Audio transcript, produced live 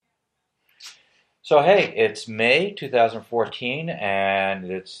So, hey, it's May 2014,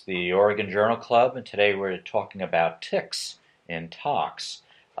 and it's the Oregon Journal Club, and today we're talking about ticks in tox.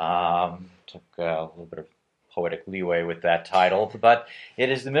 Took a little bit of poetic leeway with that title, but it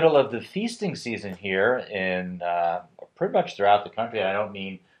is the middle of the feasting season here in pretty much throughout the country. I don't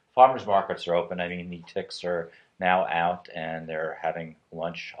mean farmers markets are open, I mean the ticks are now out and they're having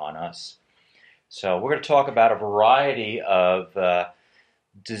lunch on us. So, we're going to talk about a variety of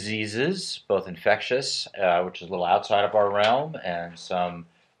diseases, both infectious, which is a little outside of our realm, and some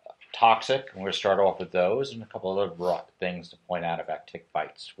toxic. And we're going to start off with those, and a couple of other things to point out about tick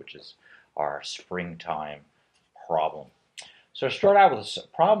bites, which is our springtime problem. So to start out with a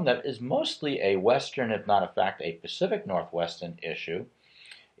problem that is mostly a Western, if not in fact a Pacific Northwestern issue,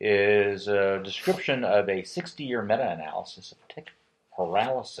 is a description of a 60-year meta-analysis of tick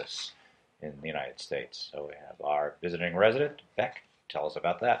paralysis in the United States. So we have our visiting resident, Beck. Tell us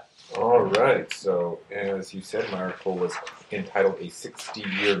about that. All right. So, as you said, my article was entitled A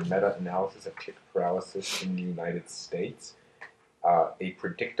 60-Year Meta-Analysis of Tick Paralysis in the United States, a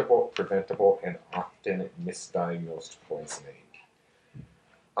predictable, preventable, and often misdiagnosed poisoning.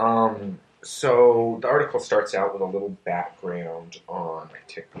 So, the article starts out with a little background on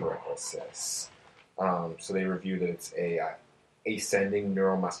tick paralysis. So, they review that it's a ascending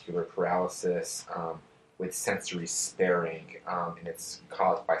neuromuscular paralysis, with sensory sparing, and it's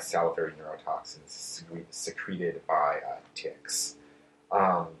caused by salivary neurotoxins secreted by ticks.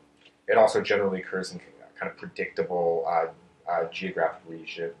 It also generally occurs in kind of predictable geographic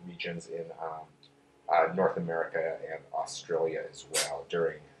regions in North America and Australia as well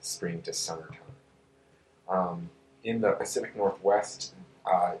during spring to summertime. In the Pacific Northwest,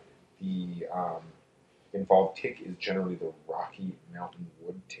 the involved tick is generally the Rocky Mountain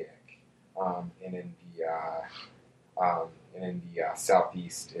wood tick. And in the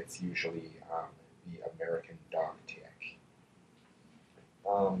southeast, it's usually the American dog tick.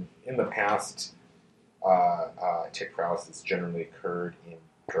 In the past, tick paralysis generally occurred in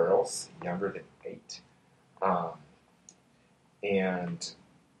girls younger than 8, and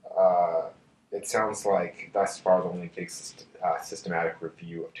it sounds like thus far the only big systematic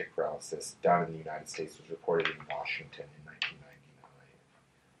review of tick paralysis done in the United States was reported in Washington in 1999.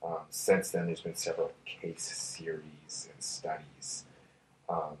 Since then, there's been several case series and studies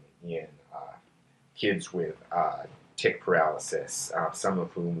in kids with tick paralysis, some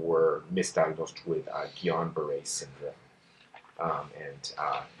of whom were misdiagnosed with Guillain-Barré syndrome, and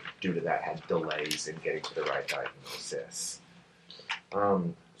due to that had delays in getting to the right diagnosis.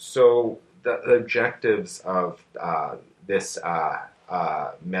 So the objectives of this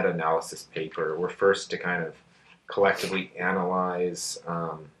meta-analysis paper were first to kind of collectively analyze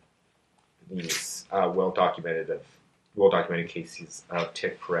these well-documented cases of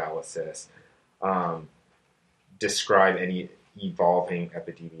tick paralysis, describe any evolving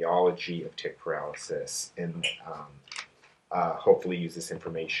epidemiology of tick paralysis, and hopefully use this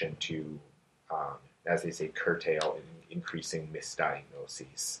information to, as they say, curtail increasing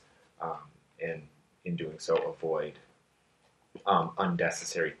misdiagnoses, and in doing so avoid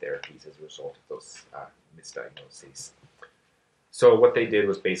unnecessary therapies as a result of those misdiagnoses. So what they did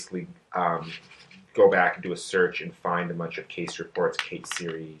was basically go back and do a search and find a bunch of case reports, case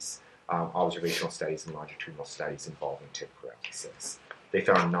series, observational studies, and longitudinal studies involving tick paralysis. They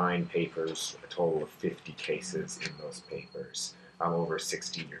found 9 papers, a total of 50 cases in those papers over a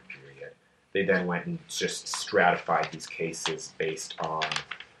 60-year period. They then went and just stratified these cases based on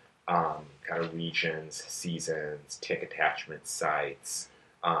kind of regions, seasons, tick attachment sites,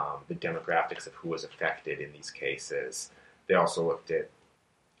 the demographics of who was affected in these cases. They also looked at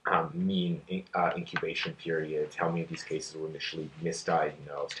mean incubation periods, how many of these cases were initially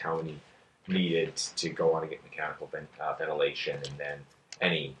misdiagnosed, how many needed to go on and get mechanical ventilation, and then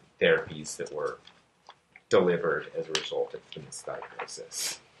any therapies that were delivered as a result of the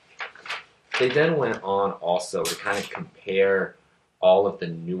misdiagnosis. They then went on also to kind of compare all of the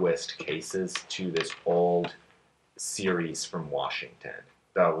newest cases to this old series from Washington.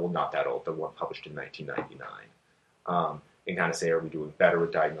 Well, not that old, the one published in 1999. And kind of say, are we doing better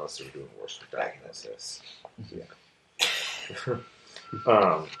with diagnosis or are we doing worse with diagnosis? Yeah.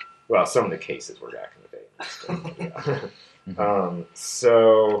 Well, some of the cases were back in the day. Yeah.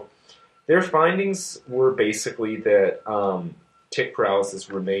 So their findings were basically that tick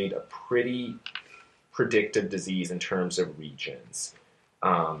paralysis remained a pretty predictive disease in terms of regions.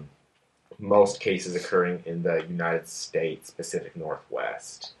 Most cases occurring in the United States, Pacific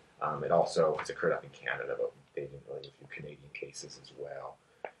Northwest. It also has occurred up in Canada, but they didn't really review Canadian cases as well.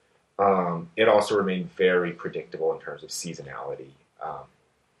 It also remained very predictable in terms of seasonality.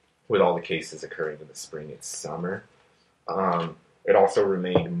 with all the cases occurring in the spring and summer. It also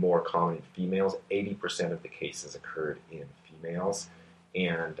remained more common in females. 80% of the cases occurred in females,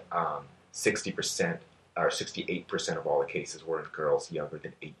 and 60% or 68% of all the cases were in girls younger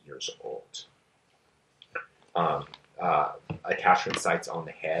than 8 years old. Attachment sites on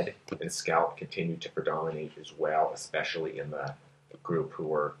the head and scalp continued to predominate as well, especially in the group who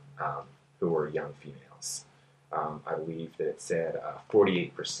were young females. I believe that it said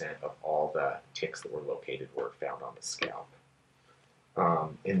 48% of all the ticks that were located were found on the scalp.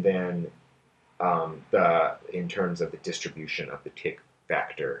 And then in terms of the distribution of the tick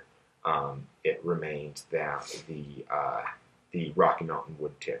vector, it remained that the Rocky Mountain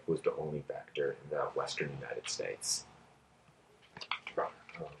wood tick was the only vector in the western United States.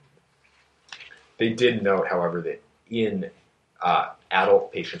 They did note, however, that in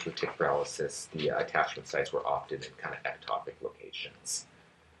adult patients with tick paralysis, the attachment sites were often in kind of ectopic locations.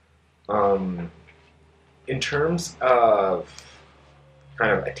 In terms of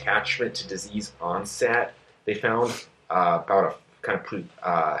kind of attachment to disease onset, they found about a kind of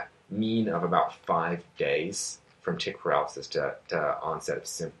mean of about 5 days from tick paralysis to onset of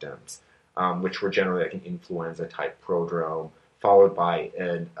symptoms, which were generally like an influenza-type prodrome, followed by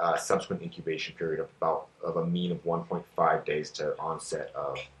a subsequent incubation period of a mean of 1.5 days to onset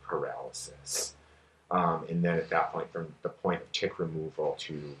of paralysis. And then at that point, from the point of tick removal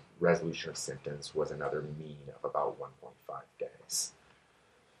to resolution of symptoms was another mean of about 1.5 days.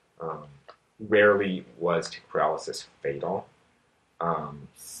 Rarely was tick paralysis fatal.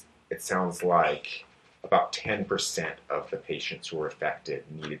 It sounds like about 10% of the patients who were affected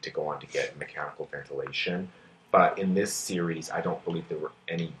needed to go on to get mechanical ventilation. But in this series, I don't believe there were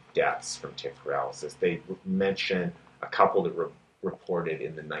any deaths from tick paralysis. They mention a couple that were reported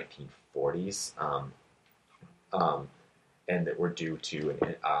in the 1940s and that were due to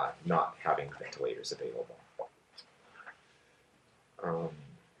not having ventilators available.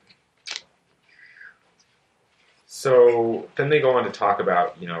 So then they go on to talk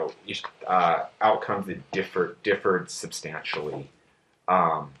about, outcomes that differed substantially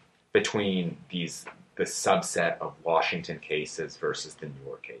between the subset of Washington cases versus the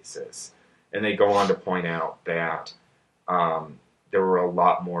Newark cases. And they go on to point out that there were a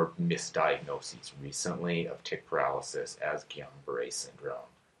lot more misdiagnoses recently of tick paralysis as Guillain-Barré syndrome.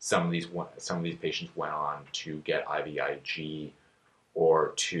 Some of these patients went on to get IVIG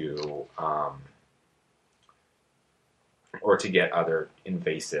or to get other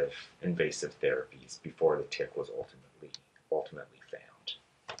invasive therapies before the tick was ultimately found.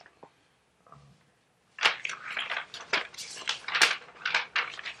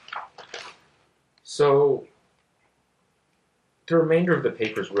 So the remainder of the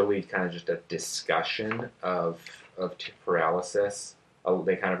paper is really kind of just a discussion of tick paralysis.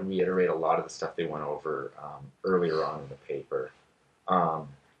 They kind of reiterate a lot of the stuff they went over earlier on in the paper.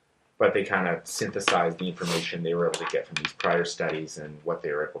 But they kind of synthesize the information they were able to get from these prior studies and what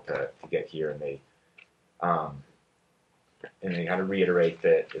they were able to get here, and they kind of reiterate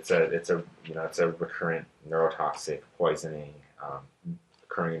that it's a recurrent neurotoxic poisoning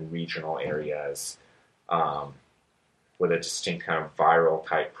occurring in regional areas with a distinct kind of viral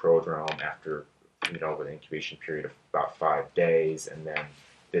type prodrome after with an incubation period of about 5 days, and then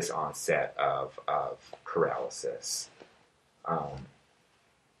this onset of paralysis.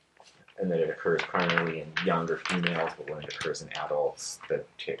 And that it occurs primarily in younger females, but when it occurs in adults, the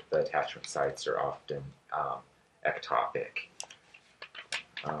attachment sites are often ectopic.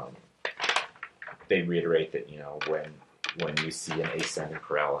 They reiterate that when you see an ascending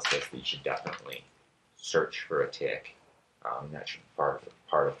paralysis, that you should definitely search for a tick, and that should be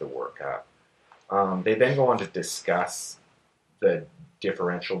part of the workup. They then go on to discuss the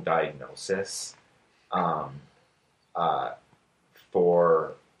differential diagnosis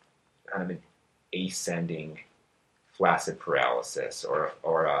for kind of an ascending flaccid paralysis or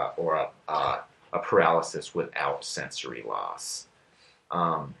a paralysis without sensory loss.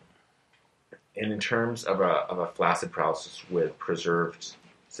 And in terms of a flaccid paralysis with preserved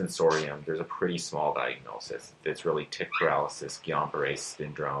sensorium, there's a pretty small diagnosis. It's really tick paralysis, Guillain-Barré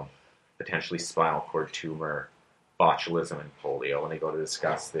syndrome, potentially spinal cord tumor, botulism, and polio. And they go to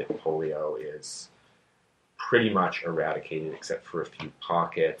discuss that polio is pretty much eradicated except for a few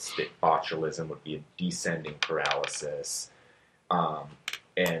pockets, that botulism would be a descending paralysis,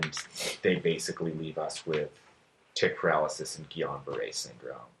 and they basically leave us with tick paralysis and Guillain-Barré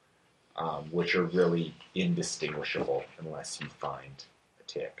syndrome, which are really indistinguishable unless you find a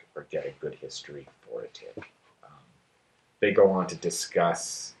tick or get a good history for a tick. They go on to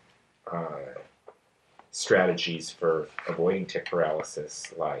discuss strategies for avoiding tick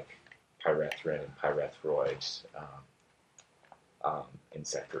paralysis, like pyrethrin and pyrethroid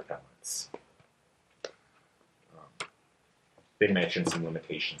insect repellents. They mentioned some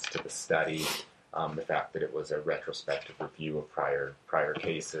limitations to the study, the fact that it was a retrospective review of prior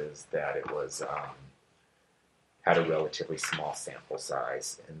cases, that it was had a relatively small sample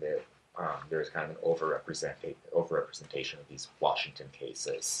size, and that there's kind of an overrepresentation of these Washington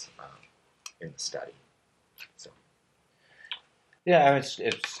cases in the study. So, Yeah, I mean,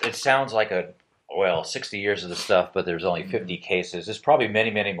 it sounds like 60 years of the stuff, but there's only 50 cases. There's probably many,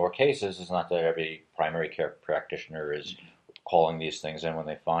 many more cases. It's not that every primary care practitioner is calling these things in when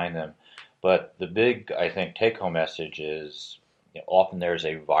they find them. But the big, I think, take-home message is, often there's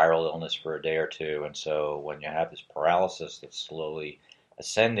a viral illness for a day or two, and so when you have this paralysis that's slowly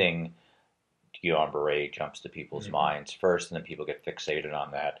ascending, Guillain-Barré jumps to people's minds first, and then people get fixated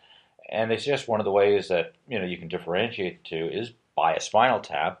on that. And they suggest one of the ways that you can differentiate the two is by a spinal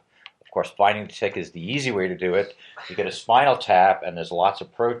tap. Of course, finding the tick is the easy way to do it. You get a spinal tap, and there's lots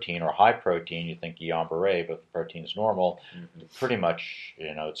of protein or high protein. You think Guillain-Barré, but the protein is normal. Pretty much,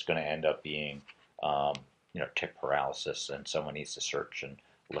 it's going to end up being, tick paralysis, and someone needs to search and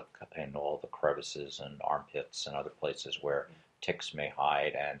look in all the crevices and armpits and other places where ticks may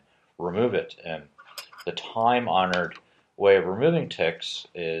hide and remove it. And the time-honored way of removing ticks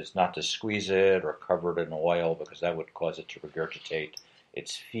is not to squeeze it or cover it in oil, because that would cause it to regurgitate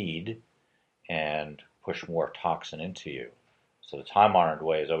its feed and push more toxin into you. So the time-honored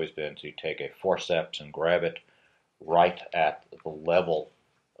way has always been to take a forceps and grab it right at the level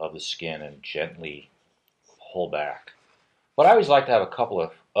of the skin and gently pull back. But I always like to have a couple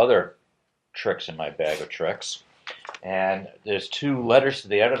of other tricks in my bag of tricks. And there's 2 letters to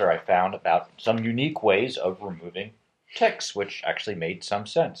the editor I found about some unique ways of removing ticks, which actually made some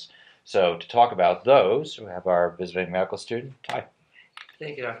sense. So to talk about those, we have our visiting medical student, Ty.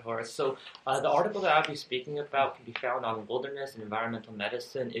 Thank you, Dr. Horace. So the article that I'll be speaking about can be found on Wilderness and Environmental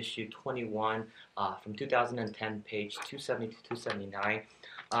Medicine, issue 21 from 2010, page 270 to 279.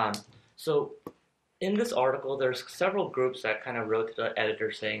 So in this article, there's several groups that kind of wrote to the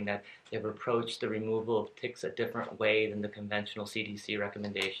editor saying that they've approached the removal of ticks a different way than the conventional CDC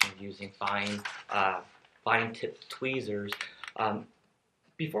recommendation of using fine-tipped tweezers.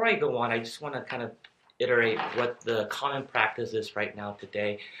 Before I go on, I just want to kind of iterate what the common practice is right now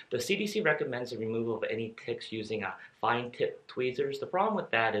today. The CDC recommends the removal of any ticks using fine-tipped tweezers. The problem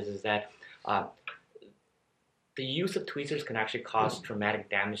with that is that the use of tweezers can actually cause traumatic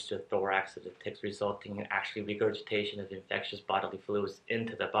damage to the thorax of the ticks, resulting in actually regurgitation of infectious bodily fluids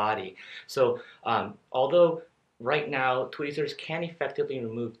into the body. So although right now tweezers can effectively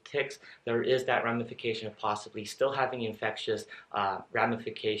remove ticks, there is that ramification of possibly still having infectious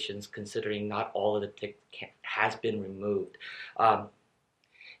ramifications, considering not all of the tick has been removed.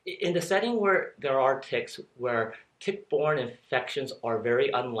 In the setting where there are ticks, where tick-borne infections are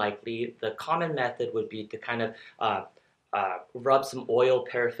very unlikely, the common method would be to kind of rub some oil,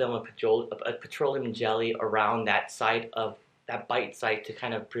 paraffin, or petroleum jelly around that site of that bite site to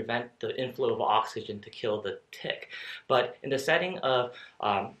kind of prevent the inflow of oxygen to kill the tick. But in the setting of,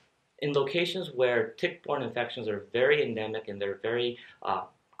 in locations where tick-borne infections are very endemic and they're very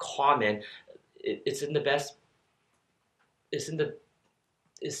common, it's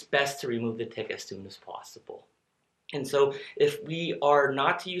best to remove the tick as soon as possible. And so if we are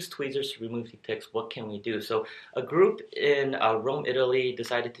not to use tweezers to remove the ticks, what can we do? So a group in Rome, Italy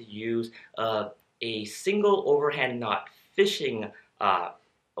decided to use a single overhand knot fishing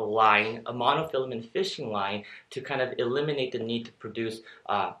line, a monofilament fishing line, to kind of eliminate the need to produce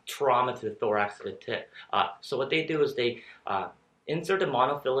trauma to the thorax of the tick. So what they do is they insert a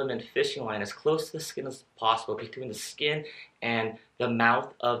monofilament fishing line as close to the skin as possible, between the skin and the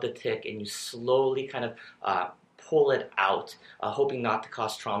mouth of the tick, and you slowly kind of pull it out, hoping not to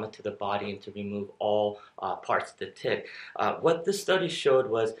cause trauma to the body and to remove all parts of the tick. What this study showed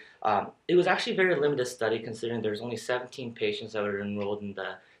was, it was actually a very limited study, considering there's only 17 patients that were enrolled in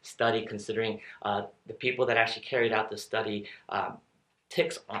the study, considering the people that actually carried out the study,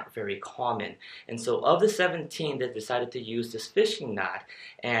 ticks aren't very common. And so of the 17 that decided to use this fishing knot,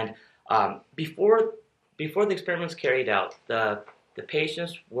 and before the experiment was carried out, the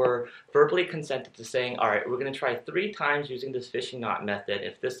patients were verbally consented to saying, all right, we're going to try 3 times using this fishing knot method.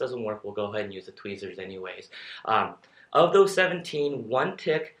 If this doesn't work, we'll go ahead and use the tweezers anyways. Of those 17, 1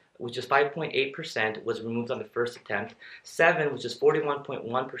 tick which is 5.8%, was removed on the first attempt. 7, which is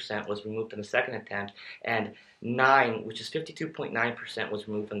 41.1%, was removed on the second attempt. And 9, which is 52.9%, was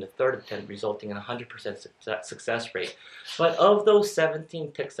removed on the third attempt, resulting in a 100% success rate. But of those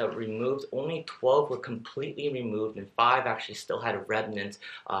 17 ticks that were removed, only 12 were completely removed, and 5 actually still had remnants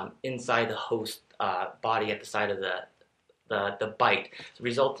inside the host body at the side of the bite,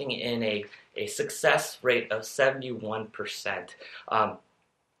 resulting in a success rate of 71%.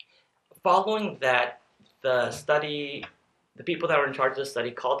 Following that, the people that were in charge of the study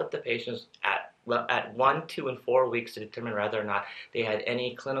called up the patients at 1, 2, and 4 weeks to determine whether or not they had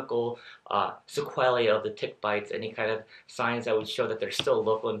any clinical sequelae of the tick bites, any kind of signs that would show that there's still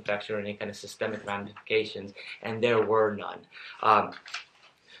local infection or any kind of systemic ramifications, and there were none.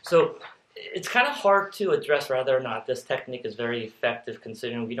 So it's kind of hard to address whether or not this technique is very effective,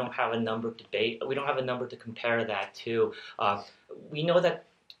 considering we don't have a number to compare that to. We know that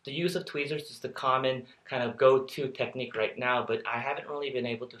the use of tweezers is the common kind of go-to technique right now, but I haven't really been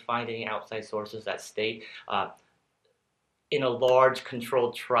able to find any outside sources that state in a large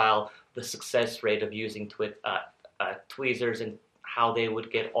controlled trial the success rate of using tweezers and how they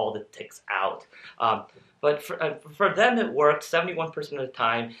would get all the ticks out. But for them, it worked 71% of the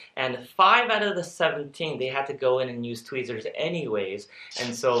time, and 5 out of the 17, they had to go in and use tweezers anyways,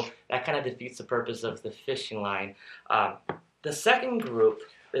 and so that kind of defeats the purpose of the fishing line. The second group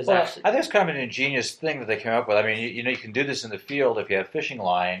is actually... I think it's kind of an ingenious thing that they came up with. I mean, you can do this in the field if you have fishing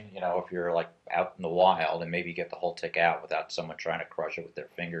line, if you're like out in the wild and maybe get the whole tick out without someone trying to crush it with their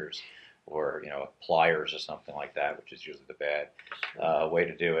fingers or, pliers or something like that, which is usually the bad way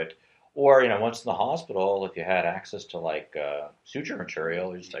to do it. Or, once in the hospital, if you had access to suture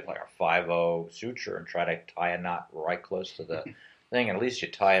material, you just take like a 5-0 suture and try to tie a knot right close to the thing. And at least you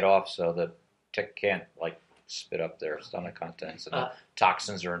tie it off so the tick can't spit up their stomach contents and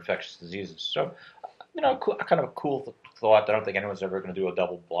toxins or infectious diseases. So, kind of a cool thought. I don't think anyone's ever going to do a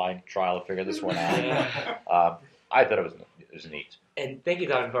double-blind trial to figure this one out. I thought it was neat. And thank you,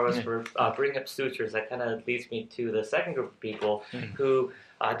 Dr. Carlos, for bringing up sutures. That kind of leads me to the second group of people who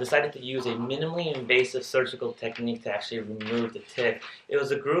decided to use a minimally invasive surgical technique to actually remove the tick. It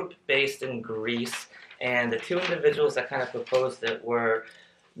was a group based in Greece, and the two individuals that kind of proposed it were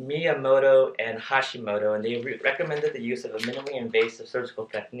Miyamoto and Hashimoto, and they recommended the use of a minimally invasive surgical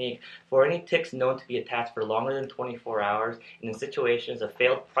technique for any ticks known to be attached for longer than 24 hours and in situations of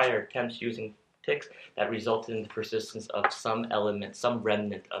failed prior attempts using ticks that resulted in the persistence of some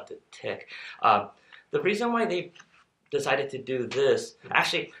remnant of the tick. The reason why they decided to do this,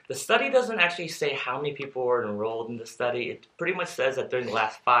 actually, the study doesn't actually say how many people were enrolled in the study. It pretty much says that during the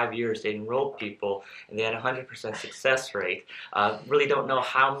last 5 years they enrolled people and they had a 100% success rate. Really don't know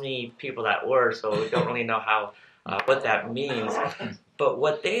how many people that were, so we don't really know what that means. But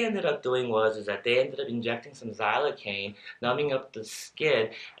what they ended up doing is that they ended up injecting some xylocaine, numbing up the skin,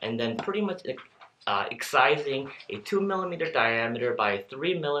 and then pretty much excising a 2 millimeter diameter by a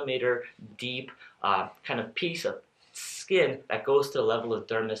 3 millimeter deep kind of piece of skin that goes to the level of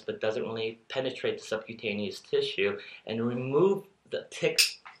dermis but doesn't really penetrate the subcutaneous tissue, and remove the tick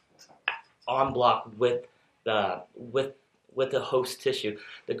en bloc with the host tissue.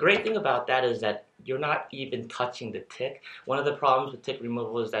 The great thing about that is that you're not even touching the tick. One of the problems with tick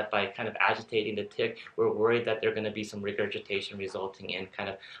removal is that by kind of agitating the tick, we're worried that there's going to be some regurgitation resulting in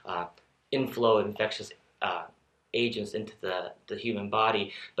kind of inflow of infectious agents into the human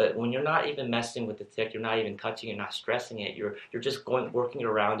body. But when you're not even messing with the tick, you're not even touching it, not stressing it, you're just working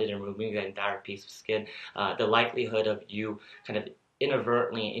around it and removing that entire piece of skin, the likelihood of you kind of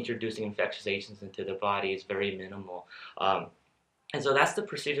inadvertently introducing infectious agents into the body is very minimal. And so that's the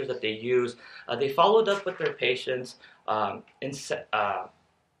procedures that they use. They followed up with their patients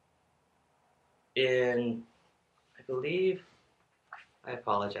I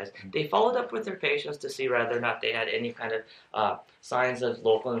apologize. They followed up with their patients to see whether or not they had any kind of signs of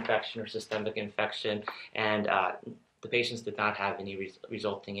local infection or systemic infection, and the patients did not have any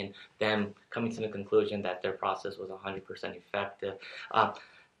resulting in them coming to the conclusion that their process was 100% effective.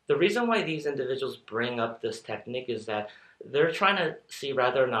 The reason why these individuals bring up this technique is that they're trying to see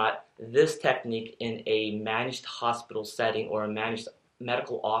whether or not this technique in a managed hospital setting or a managed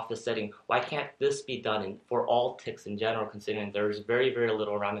medical office setting, why can't this be done for all ticks in general, considering there's very, very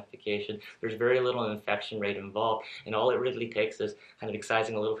little ramification, there's very little infection rate involved, and all it really takes is kind of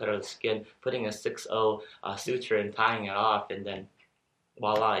excising a little bit of the skin, putting a 6-0 suture and tying it off, and then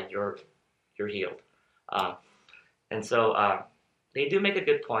voila, you're healed. And so they do make a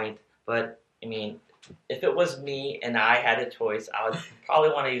good point, but I mean, if it was me and I had a choice, I would probably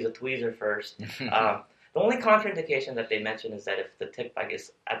want to use a tweezer first. The only contraindication that they mention is that if the tick bite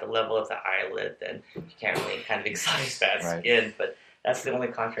is at the level of the eyelid, then you can't really kind of excise that Right. skin. But that's the only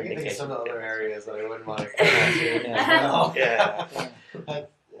I can think of contraindication. some of the other areas that I wouldn't want to come into. Yeah.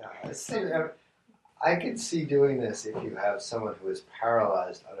 I could see doing this if you have someone who is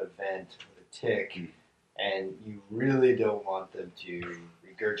paralyzed on a vent with a tick, and you really don't want them to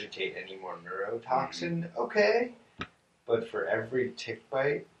regurgitate any more neurotoxin. Okay, but for every tick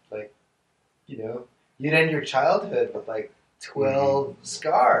bite, like, you'd end your childhood with like 12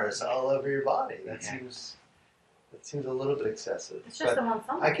 scars all over your body. That seems a little bit excessive. It's just But the one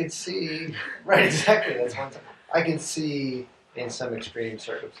song. I could see, right? Exactly. That's one time. I can see in some extreme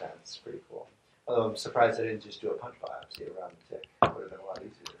circumstance. It's pretty cool. Although I'm surprised I didn't just do a punch biopsy around the tick. It would have been a lot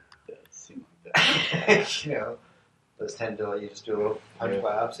easier. It does seem like that. Those tend to, you just do a little punch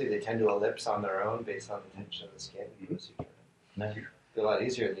biopsy. They tend to ellipse on their own based on the tension of the skin. Procedure. No. It'd be a lot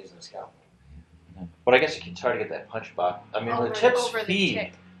easier than using a scalpel. But I guess you can try to get that punch box. I mean, the ticks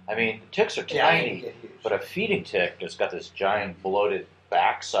feed. I mean, the ticks are tiny, get huge. but a feeding tick has got this giant bloated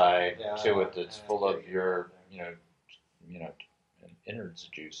backside Yeah, to it that's full of yeah. your, innards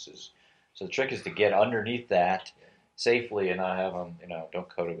juices. So the trick is to get underneath that safely and not have them, don't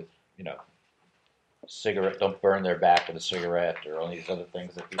coat it with, cigarette. Don't burn their back with a cigarette or all these other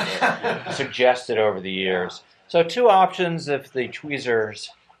things that people have suggested over the years. So 2 options if the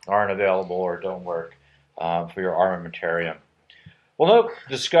tweezers aren't available or don't work for your armamentarium. Well, no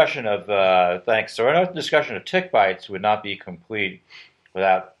discussion of no discussion of tick bites would not be complete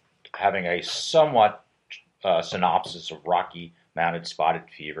without having a somewhat synopsis of Rocky Mountain spotted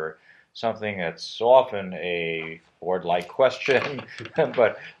fever, something that's often a board-like question,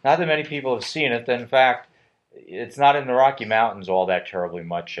 but not that many people have seen it. In fact, it's not in the Rocky Mountains all that terribly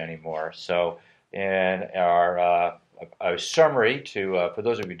much anymore. So, in our a summary for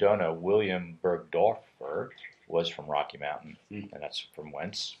those of you who don't know, William Bergdorfer was from Rocky Mountain, and that's from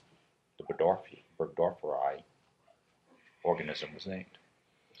whence the Bergdorferi organism was named.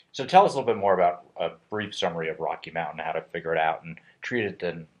 So tell us a little bit more about a brief summary of Rocky Mountain, how to figure it out and treat it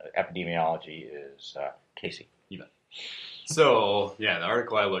in epidemiology is Casey. So, the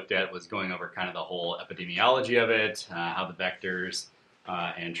article I looked at was going over kind of the whole epidemiology of it, how the vectors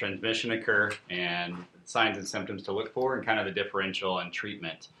and transmission occur, and signs and symptoms to look for, and kind of the differential and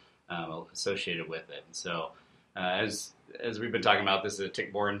treatment associated with it. And so, as we've been talking about, this is a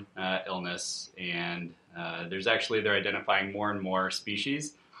tick-borne illness, and they're identifying more and more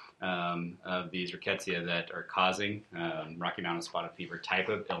species of these rickettsia that are causing Rocky Mountain spotted fever type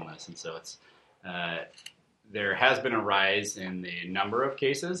of illness. And so there has been a rise in the number of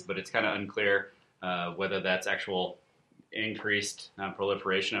cases, but it's kind of unclear whether that's actual increased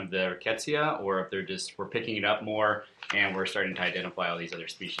proliferation of the rickettsia, or if we're picking it up more and we're starting to identify all these other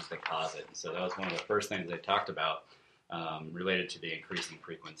species that cause it. So that was one of the first things they talked about related to the increasing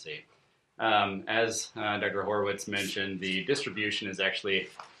frequency. As Dr. Horowitz mentioned, the distribution is actually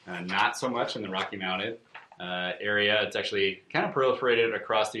not so much in the Rocky Mountain area. It's actually kind of proliferated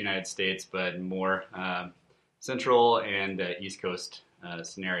across the United States, but more central and East Coast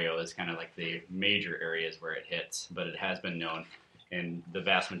scenario is kind of like the major areas where it hits, but it has been known in the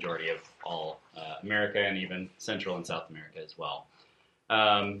vast majority of all America and even Central and South America as well.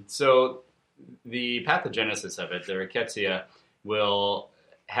 So the pathogenesis of it, the rickettsia,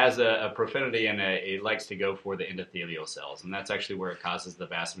 has a propensity and it likes to go for the endothelial cells, and that's actually where it causes the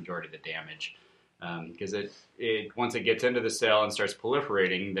vast majority of the damage. Because once it gets into the cell and starts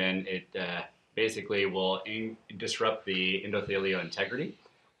proliferating, then it basically will disrupt the endothelial integrity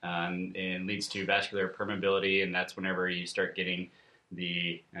and leads to vascular permeability, and that's whenever you start getting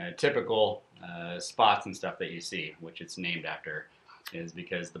the typical spots and stuff that you see, which it's named after, is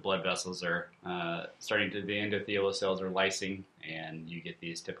because the blood vessels are the endothelial cells are lysing, and you get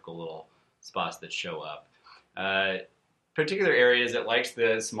these typical little spots that show up. Particular areas it likes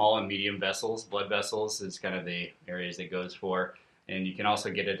the small and medium vessels, blood vessels is kind of the areas it goes for. And you can also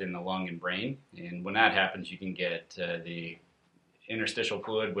get it in the lung and brain. And when that happens, you can get the interstitial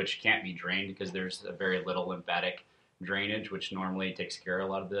fluid, which can't be drained because there's a very little lymphatic drainage, which normally takes care of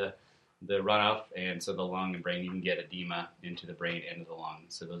a lot of the runoff. And so the lung and brain, you can get edema into the brain and the lung.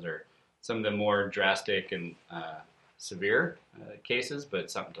 So those are some of the more drastic and severe cases, but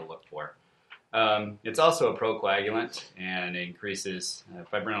something to look for. It's also a procoagulant, and it increases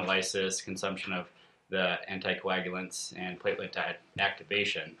fibrinolysis, consumption of the anticoagulants, and platelet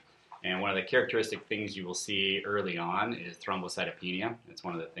activation. And one of the characteristic things you will see early on is thrombocytopenia. It's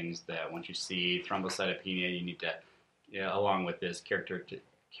one of the things that once you see thrombocytopenia, you need to, along with this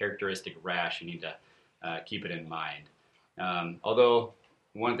characteristic rash, you need to keep it in mind. Although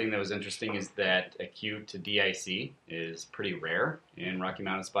one thing that was interesting is that acute to DIC is pretty rare in Rocky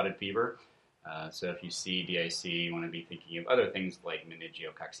Mountain spotted fever. So if you see DIC, you want to be thinking of other things like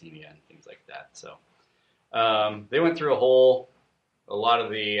meningiococcemia and things like that. So they went through a lot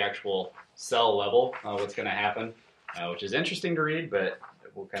of the actual cell level, what's going to happen, which is interesting to read, but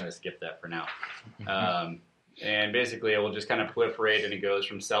we'll kind of skip that for now. And basically, it will just kind of proliferate, and it goes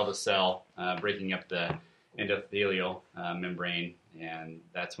from cell to cell, breaking up the endothelial membrane, and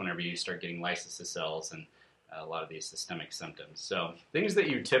that's whenever you start getting lysis cells and a lot of these systemic symptoms. So things that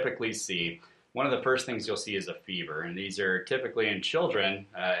you typically see, one of the first things you'll see is a fever, and these are typically in children.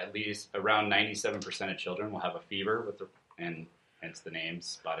 At least around 97% of children will have a fever, and hence the name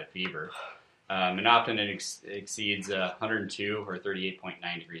spotted fever. And often it exceeds 102 or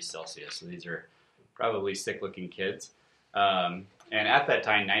 38.9 degrees Celsius. So these are probably sick-looking kids. And at that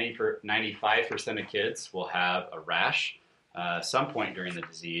time, 95% of kids will have a rash some point during the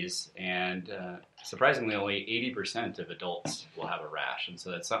disease, and surprisingly, only 80% of adults will have a rash. And so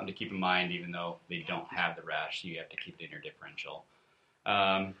that's something to keep in mind. Even though they don't have the rash, you have to keep it in your differential.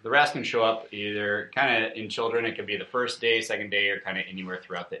 The rash can show up either kind of in children. It could be the first day, second day, or kind of anywhere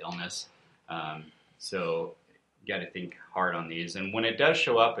throughout the illness. So you got to think hard on these. And when it does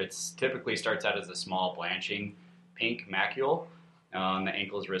show up, it typically starts out as a small blanching pink macule on the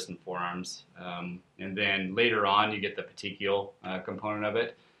ankles, wrists, and forearms. And then later on, you get the petechial component of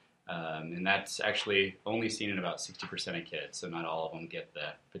it. And that's actually only seen in about 60% of kids, so not all of them get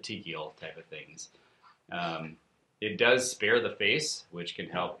the petechial type of things. It does spare the face, which can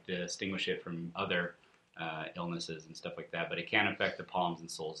help distinguish it from other illnesses and stuff like that, but it can affect the palms and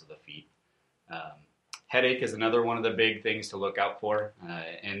soles of the feet. Headache is another one of the big things to look out for,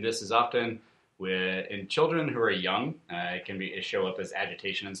 and this is often in children who are young. It show up as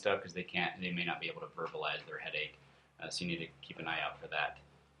agitation and stuff because they may not be able to verbalize their headache, so you need to keep an eye out for that.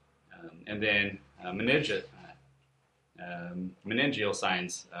 And then meningeal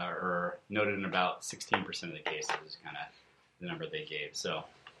signs are noted in about 16% of the cases, is kind of the number they gave. So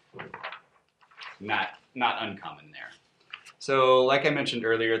not uncommon there. So like I mentioned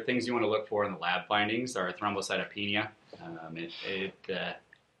earlier, things you want to look for in the lab findings are thrombocytopenia. It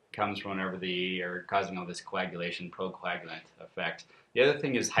comes from whenever they are causing all this coagulation, procoagulant effect. The other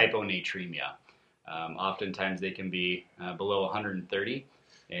thing is hyponatremia. Oftentimes they can be below 130,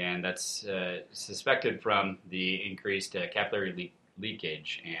 and that's suspected from the increased capillary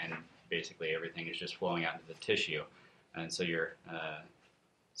leakage, and basically everything is just flowing out into the tissue, and so your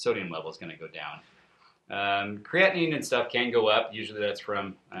sodium level is going to go down. Creatinine and stuff can go up. Usually that's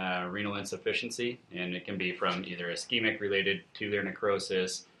from renal insufficiency, and it can be from either ischemic related tubular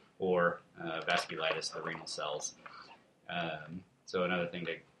necrosis or vasculitis of the renal cells. So another thing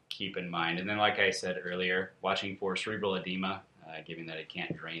to keep in mind. And then like I said earlier, watching for cerebral edema, given that it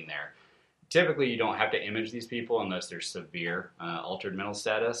can't drain there. Typically you don't have to image these people unless there's severe altered mental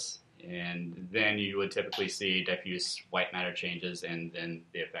status, and then you would typically see diffuse white matter changes and then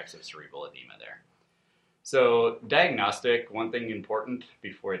the effects of cerebral edema there. So diagnostic, one thing important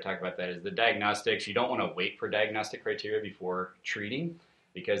before I talk about that is the diagnostics. You don't want to wait for diagnostic criteria before treating,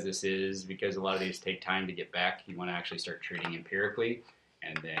 because a lot of these take time to get back. You want to actually start treating empirically,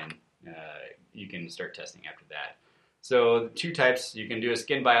 and then you can start testing after that. So two types, you can do a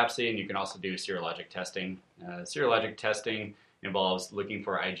skin biopsy, and you can also do serologic testing. Serologic testing involves looking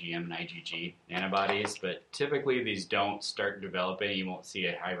for IgM and IgG antibodies, but typically these don't start developing. You won't see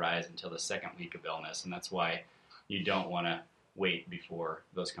a high rise until the second week of illness, and that's why you don't want to wait before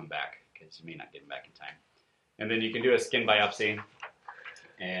those come back, because you may not get them back in time. And then you can do a skin biopsy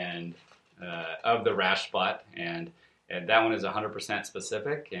and of the rash spot, and that one is 100%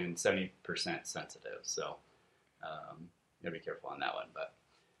 specific and 70% sensitive. So you gotta be careful on that one. But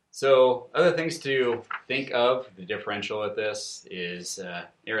so other things to think of, the differential with this is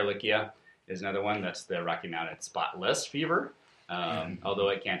Ehrlichia is another one. That's the Rocky Mountain spotless fever, although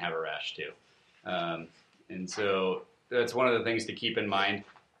it can have a rash too. And so that's one of the things to keep in mind.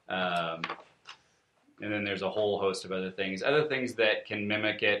 And then there's a whole host of other things. Other things that can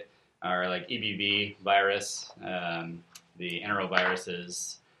mimic it are like EBV virus, the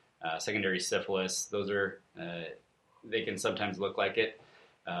enteroviruses, secondary syphilis. Those are, they can sometimes look like it.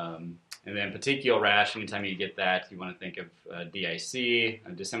 And then petechial rash, anytime you get that, you want to think of DIC,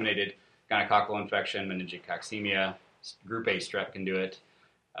 a disseminated gonococcal infection, meningococcemia, group A strep can do it.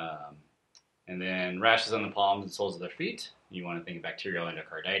 And then rashes on the palms and soles of the feet, you want to think of bacterial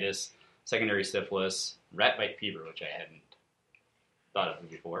endocarditis, secondary syphilis, rat bite fever, which I hadn't thought of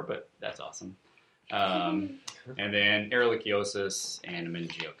before, but that's awesome. And then ehrlichiosis and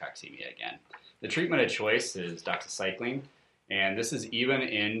meningiococcemia again. The treatment of choice is doxycycline, And this is even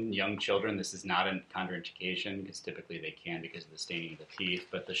in young children. This is not a contraindication because typically they can because of the staining of the teeth.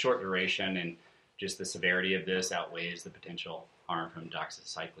 But the short duration and just the severity of this outweighs the potential harm from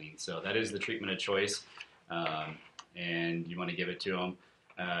doxycycline. So that is the treatment of choice, and you want to give it to them.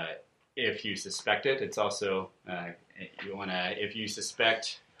 If you suspect it, it's also, if you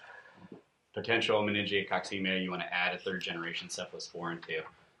suspect potential meningococcemia, you want to add a third generation cephalosporin to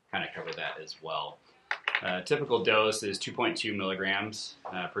kind of cover that as well. Typical dose is 2.2 milligrams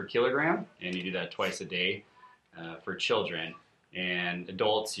per kilogram, and you do that twice a day for children. And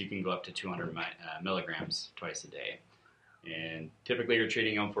adults, you can go up to 200 milligrams twice a day. And typically you're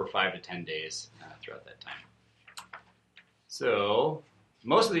treating them for 5 to 10 days throughout that time. So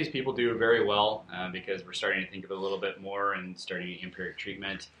most of these people do very well because we're starting to think of it a little bit more and starting empiric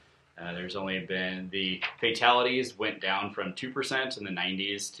treatment. There's only been the fatalities went down from 2% in the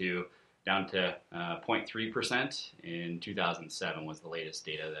 90s to down to 0.3% in 2007 was the latest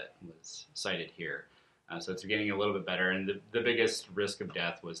data that was cited here. So it's getting a little bit better, and the biggest risk of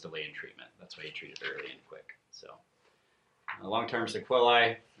death was delay in treatment. That's why you treat it early and quick. So long-term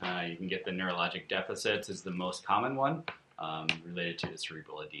sequelae, you can get the neurologic deficits is the most common one related to the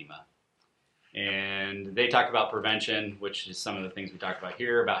cerebral edema. And they talk about prevention, which is some of the things we talked about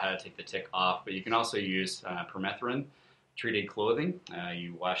here, about how to take the tick off, but you can also use permethrin treated clothing.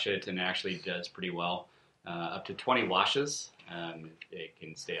 You wash it and it actually does pretty well. Up to 20 washes, it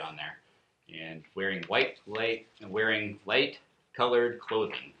can stay on there. And wearing light colored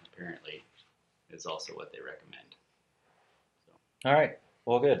clothing apparently is also what they recommend. So. All right.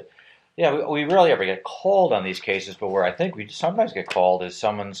 Well, good. Yeah, we rarely ever get called on these cases, but where I think we sometimes get called is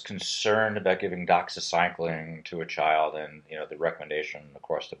someone's concerned about giving doxycycline to a child, and the recommendation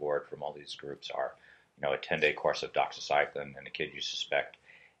across the board from all these groups are, a 10-day course of doxycycline, and the kid you suspect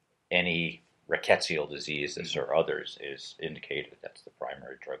any rickettsial disease or others is indicated. That's the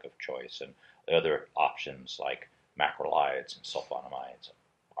primary drug of choice, and the other options like macrolides and sulfonamides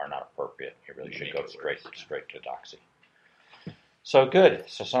are not appropriate. You really should go straight to doxy. So good.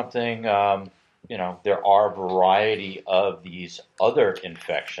 So something, there are a variety of these other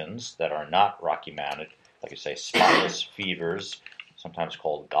infections that are not Rocky Mountain, like you say, spotless fevers, sometimes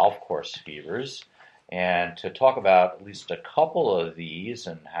called golf course fevers. And to talk about at least a couple of these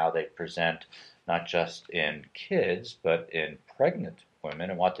and how they present not just in kids, but in pregnant women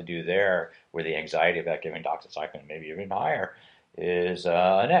and what to do there where the anxiety about giving doxycycline maybe even higher is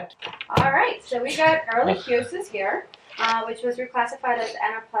Annette. All right, so we got ehrlichiosis here, which was reclassified as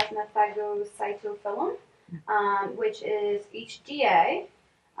Anaplasma phagocytophilum, which is HDA,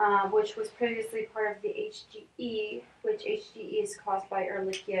 which was previously part of the HGE, which HGE is caused by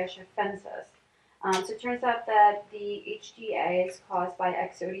Ehrlichia schiefensis. So it turns out that the HGA is caused by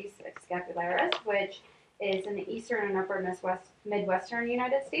Ixodes scapularis, which is in the eastern and upper Midwestern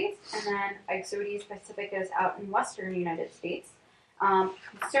United States, and then Ixodes pacificus out in western United States.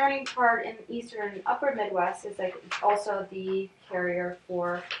 Concerning part in the eastern and upper Midwest is like also the carrier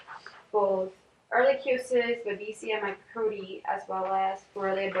for both ehrlichiosis, Babesia microti, as well as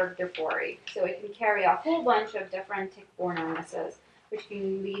Borrelia burgdorferi. So it can carry a whole bunch of different tick-borne illnesses, which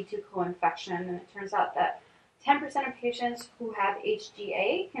can lead to co-infection. And it turns out that 10% of patients who have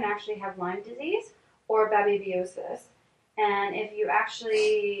HGA can actually have Lyme disease or babaviosis. And if you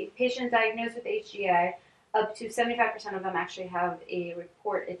patients diagnosed with HGA, up to 75% of them actually have a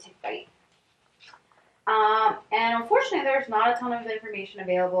tick bite. And unfortunately, there's not a ton of information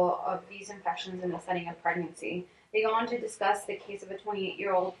available of these infections in the setting of pregnancy. They go on to discuss the case of a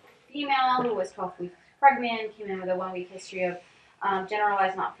 28-year-old female who was 12 weeks pregnant, came in with a 1-week history of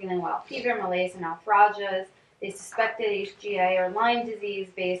generalized not feeling well fever, malaise, and arthralgias. They suspected HGA or Lyme disease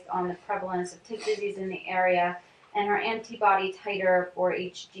based on the prevalence of tick disease in the area, and her antibody titer for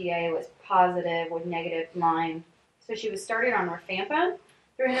HGA was positive with negative Lyme. So she was started on rifampin,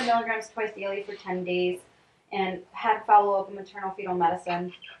 300 milligrams twice daily for 10 days, and had follow-up in maternal fetal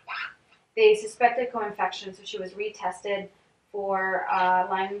medicine. They suspected co-infection, so she was retested for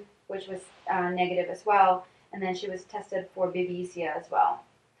Lyme, which was negative as well, and then she was tested for Babesia as well.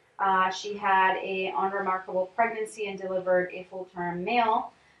 She had an unremarkable pregnancy and delivered a full-term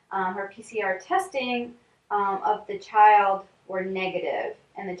male. Her PCR testing of the child were negative,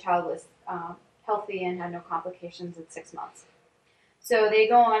 and the child was healthy and had no complications at 6 months. So they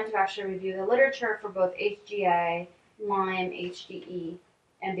go on to actually review the literature for both HGA, Lyme, HDE,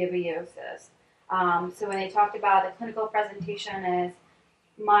 and babesiosis. So when they talked about the clinical presentation is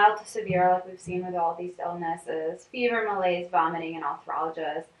mild to severe, like we've seen with all these illnesses, fever, malaise, vomiting, and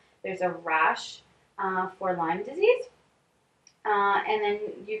arthralgias. There's a rash for Lyme disease. And then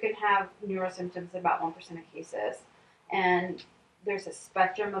you can have neurosymptoms in about 1% of cases. And there's a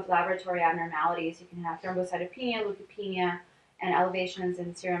spectrum of laboratory abnormalities. You can have thrombocytopenia, leukopenia, and elevations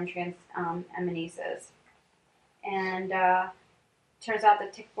in serum transaminases. And turns out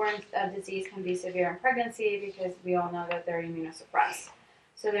that tick-borne disease can be severe in pregnancy because we all know that they're immunosuppressed.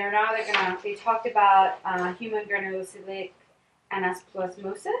 So they talked about human granulocytic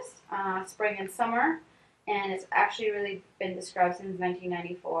anaplasmosis, spring and summer, and it's actually really been described since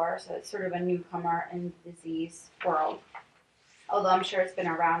 1994, so it's sort of a newcomer in the disease world. Although I'm sure it's been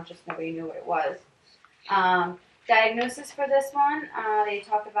around, just nobody knew what it was. Diagnosis for this one, they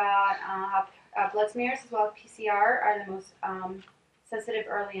talk about how blood smears as well as PCR are the most sensitive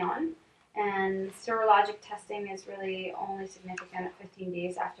early on, and serologic testing is really only significant at 15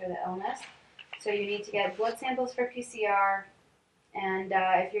 days after the illness. So you need to get blood samples for PCR, and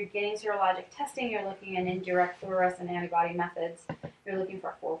if you're getting serologic testing, you're looking at indirect fluorescent antibody methods. You're looking for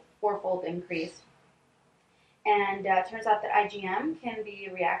a fourfold increase. And it turns out that IgM can be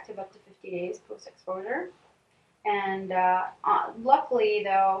reactive up to 50 days post-exposure. And luckily,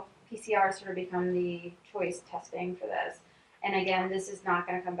 though, PCR has sort of become the choice testing for this. And again, this is not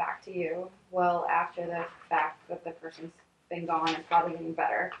going to come back to you well after the fact that the person's been gone and probably getting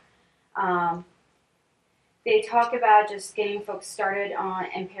better. They talk about just getting folks started on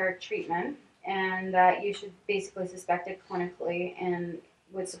empiric treatment, and that you should basically suspect it clinically and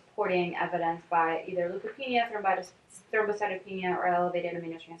with supporting evidence by either leukopenia, thrombocytopenia, or elevated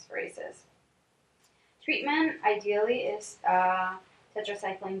aminotransferases. Treatment, ideally, is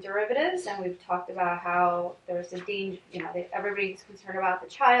tetracycline derivatives, and we've talked about how there's a danger, everybody's concerned about the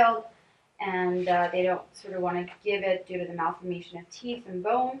child, and they don't sort of want to give it due to the malformation of teeth and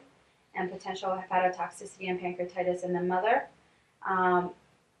bone, and potential hepatotoxicity and pancreatitis in the mother.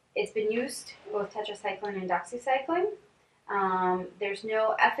 It's been used, both tetracycline and doxycycline. There's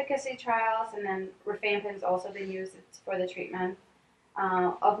no efficacy trials, and then rifampin's also been used for the treatment.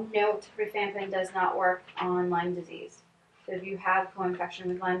 Of note, rifampin does not work on Lyme disease. So if you have co-infection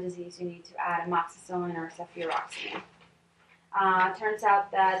with Lyme disease, you need to add amoxicillin or cefuroxime. Turns out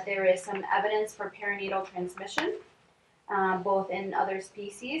that there is some evidence for perinatal transmission, both in other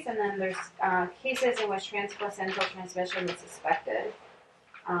species, and then there's cases in which transplacental transmission is suspected.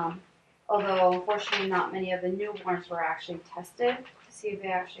 Although, unfortunately, not many of the newborns were actually tested to see if they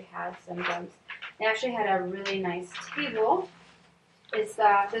actually had symptoms. They actually had a really nice table. Is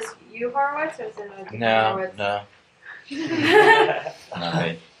this you, Horowitz, or is it Horowitz? No. Not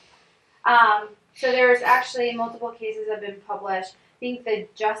me. So there's actually multiple cases that have been published. I think the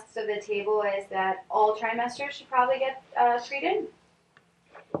gist of the table is that all trimesters should probably get treated,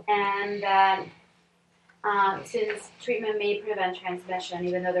 and that since treatment may prevent transmission,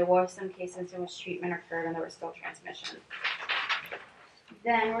 even though there were some cases in which treatment occurred and there was still transmission.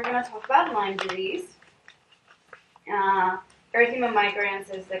 Then we're going to talk about Lyme disease. Erythema migrans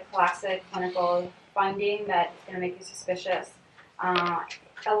is the classic clinical finding that's going to make you suspicious.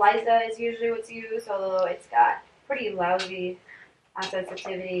 ELISA is usually what's used, although it's got pretty lousy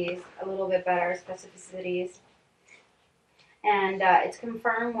sensitivities, a little bit better specificities. And it's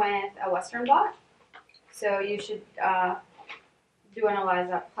confirmed with a Western blot. So you should do an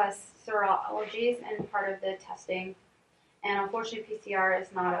ELISA plus serologies and part of the testing. And unfortunately, PCR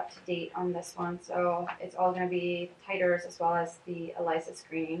is not up to date on this one, so it's all going to be titers as well as the ELISA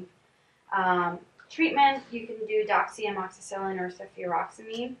screening. Treatment, you can do doxy, amoxicillin, or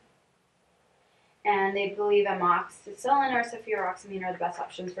cefuroximine. And they believe amoxicillin or cefuroximine are the best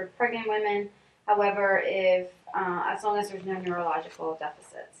options for pregnant women. However, as long as there's no neurological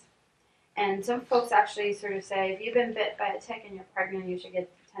deficits. And some folks actually sort of say, if you've been bit by a tick and you're pregnant, you should get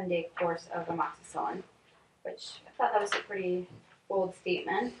a 10-day course of amoxicillin, which I thought that was a pretty bold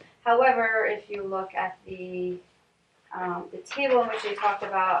statement. However, if you look at the table in which they talked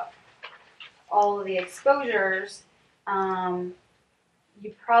about all of the exposures,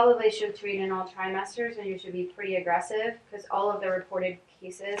 you probably should treat in all trimesters, and you should be pretty aggressive because all of the reported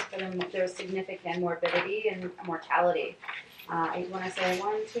cases, there's significant morbidity and mortality. I want to say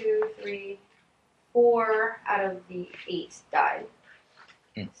 1, 2, 3, 4 out of the 8 died.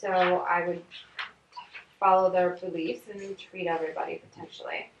 So I would follow their beliefs and treat everybody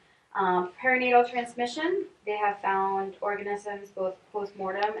potentially. Perinatal transmission, they have found organisms both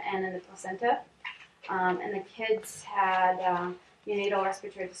post-mortem and in the placenta. And the kids had neonatal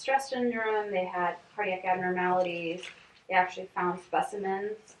respiratory distress syndrome, they had cardiac abnormalities, they actually found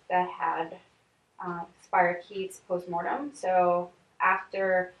specimens that had spirochetes post-mortem. So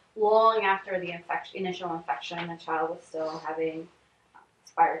long after the initial infection, the child was still having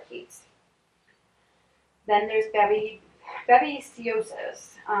spirochetes. Then there's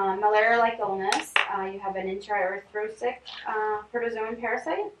Babesiosis, malaria-like illness. You have an intraerythrosic protozoan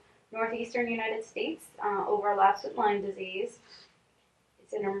parasite. Northeastern United States overlaps with Lyme disease.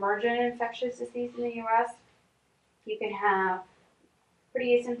 It's an emergent infectious disease in the U.S. You can have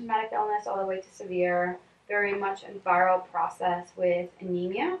pretty asymptomatic illness all the way to severe, very much a viral process with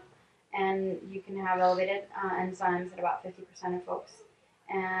anemia, and you can have elevated enzymes in about 50% of folks.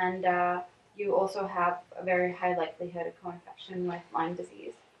 And you also have a very high likelihood of co-infection with Lyme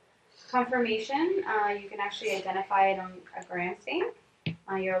disease. Confirmation, you can actually identify it on a gram stain.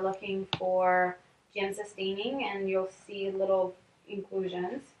 You're looking for GM staining, and you'll see little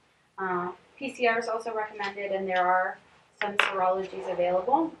inclusions. PCR is also recommended, and there are some serologies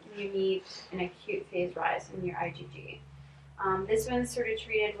available. You need an acute phase rise in your IgG. This one's sort of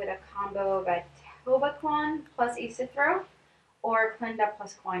treated with a combo of atovaquone plus acithro or Clinda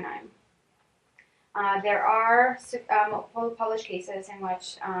plus quinine. There are published cases in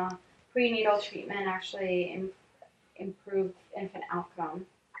which prenatal treatment actually improved infant outcome.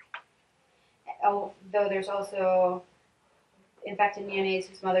 Although there's also infected neonates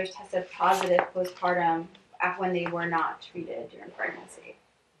whose mothers tested positive postpartum when they were not treated during pregnancy.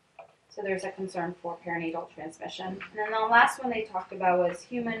 So there's a concern for perinatal transmission. And then the last one they talked about was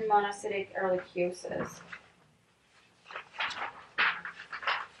human monocytic ehrlichiosis,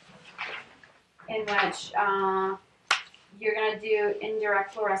 in which you're going to do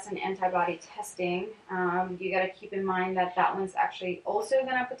indirect fluorescent antibody testing. You got to keep in mind that that one's actually also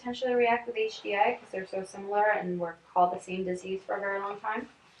going to potentially react with HDI because they're so similar and were called the same disease for a very long time.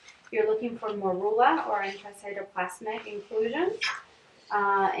 You're looking for morula or intracytoplasmic inclusions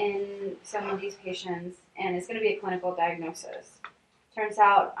in some of these patients, and it's going to be a clinical diagnosis. Turns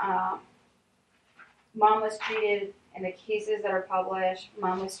out mom was treated, in the cases that are published,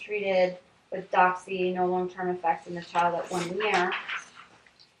 mom was treated with doxy, no long-term effects in the child at 1 year.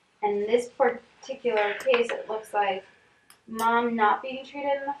 And in this particular case, it looks like mom not being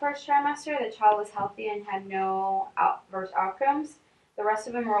treated in the first trimester, the child was healthy and had no adverse outcomes. The rest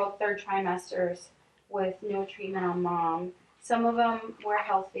of them were all third trimesters with no treatment on mom. Some of them were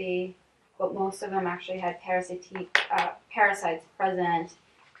healthy, but most of them actually had parasites present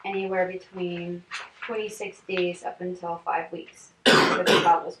anywhere between 26 days up until 5 weeks after the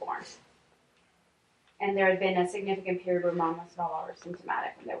child was born. And there had been a significant period where mom was no longer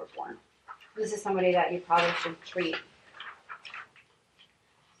symptomatic when they were born. This is somebody that you probably should treat.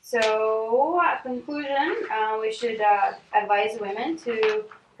 So, conclusion, we should advise women to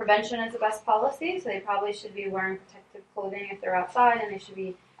prevention is the best policy, so they probably should be wearing protective clothing if they're outside, and they should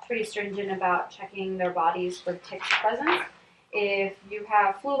be pretty stringent about checking their bodies for tick presence. If you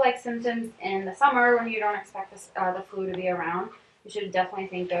have flu-like symptoms in the summer when you don't expect the flu to be around, you should definitely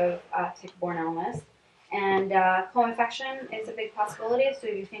think of tick-borne illness. And co-infection is a big possibility, so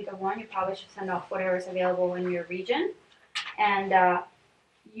if you think of one, you probably should send off whatever is available in your region. And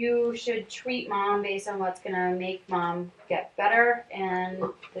you should treat mom based on what's going to make mom get better. And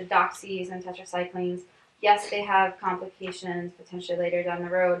the doxys and tetracyclines, yes, they have complications potentially later down the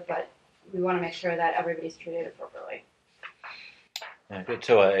road, but we want to make sure that everybody's treated appropriately. And get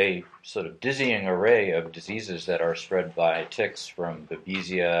to a sort of dizzying array of diseases that are spread by ticks, from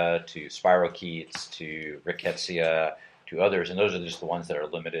Babesia to spirochetes to rickettsia to others, and those are just the ones that are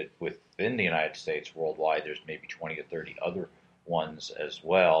limited within the United States. Worldwide, there's maybe 20 to 30 other ones as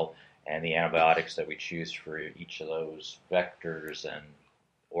well, and the antibiotics that we choose for each of those vectors and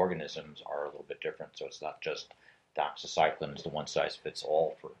organisms are a little bit different, so it's not just doxycycline, the one size fits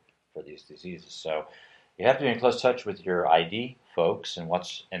all for these diseases. So you have to be in close touch with your ID folks and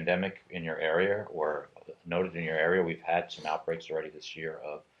what's endemic in your area or noted in your area. We've had some outbreaks already this year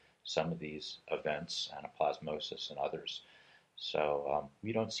of some of these events, anaplasmosis and others. So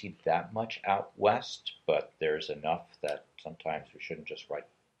we don't see that much out west, but there's enough that sometimes we shouldn't just write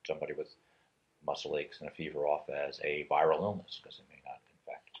somebody with muscle aches and a fever off as a viral illness, because it may not,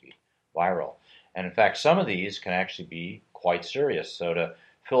 in fact, be viral. And in fact, some of these can actually be quite serious. So to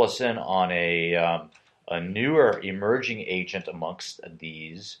fill us in on a newer emerging agent amongst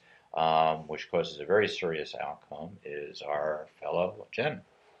these, which causes a very serious outcome, is our fellow Jen.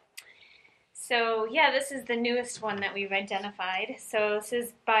 So yeah, this is the newest one that we've identified. So this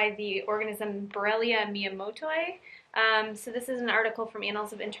is by the organism Borrelia miyamotoi. So this is an article from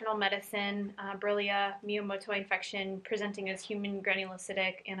Annals of Internal Medicine, Borrelia miyamotoi infection presenting as human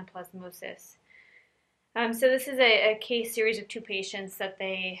granulocytic anaplasmosis. So this is a case series of 2 patients that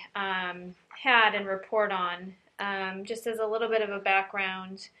they had and report on. Just as a little bit of a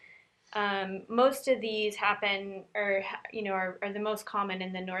background, Most of these happen, or are the most common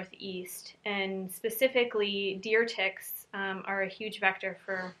in the Northeast, and specifically deer ticks are a huge vector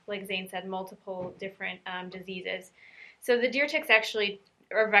for, like Zane said, multiple different diseases. So the deer ticks actually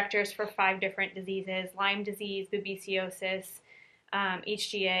are vectors for 5 different diseases: Lyme disease, babesiosis,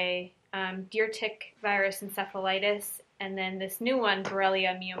 HGA, deer tick virus encephalitis, and then this new one,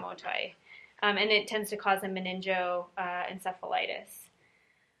 Borrelia miyamotoi, and it tends to cause a meningoencephalitis.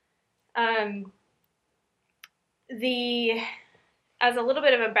 As a little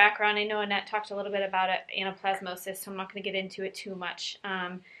bit of a background, I know Annette talked a little bit about anaplasmosis, so I'm not going to get into it too much.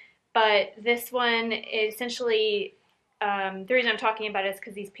 But this one, essentially, the reason I'm talking about it is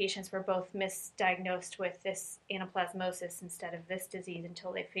because these patients were both misdiagnosed with this anaplasmosis instead of this disease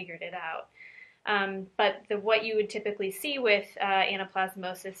until they figured it out. But what you would typically see with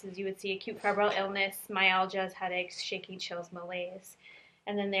anaplasmosis is you would see acute febrile illness, myalgias, headaches, shaking, chills, malaise.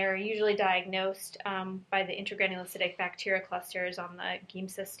 And then they're usually diagnosed by the intragranulocytic bacteria clusters on the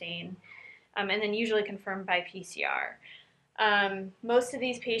Giemsa stain, and then usually confirmed by PCR. Most of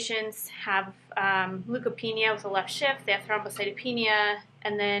these patients have leukopenia with a left shift, they have thrombocytopenia,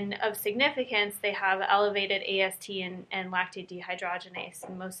 and then of significance, they have elevated AST and lactate dehydrogenase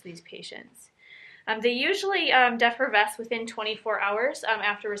in most of these patients. They usually defervesce within 24 hours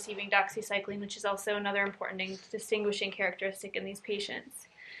after receiving doxycycline, which is also another important distinguishing characteristic in these patients.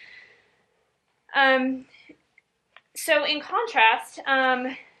 So in contrast,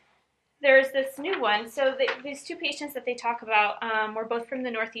 there's this new one. So these 2 patients that they talk about were both from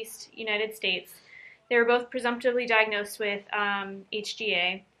the Northeast United States. They were both presumptively diagnosed with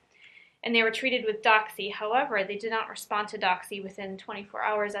HGA, and they were treated with doxy. However, they did not respond to doxy within 24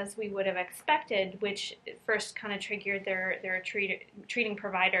 hours as we would have expected, which first kind of triggered their treating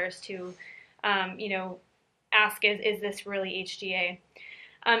providers to, ask, is this really HGA?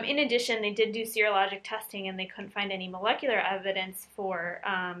 In addition, they did do serologic testing, and they couldn't find any molecular evidence for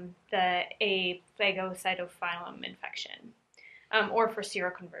the A. phagocytophilum infection or for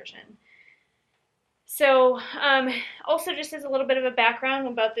seroconversion. So, also just as a little bit of a background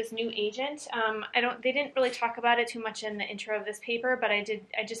about this new agent, they didn't really talk about it too much in the intro of this paper, but I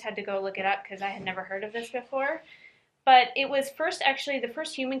just had to go look it up because I had never heard of this before. But it was the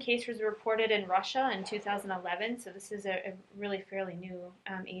first human case was reported in Russia in 2011, so this is a really fairly new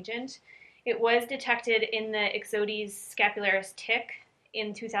agent. It was detected in the Ixodes scapularis tick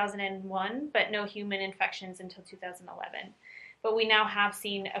in 2001, but no human infections until 2011. But we now have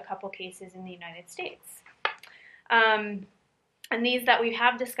seen a couple cases in the United States. And these that we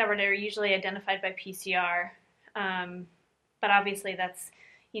have discovered are usually identified by PCR, but obviously that's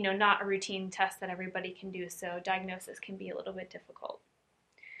not a routine test that everybody can do, so diagnosis can be a little bit difficult.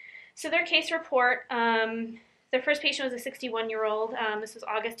 So their case report, their first patient was a 61-year-old. This was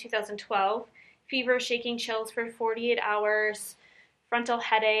August 2012. Fever, shaking, chills for 48 hours, frontal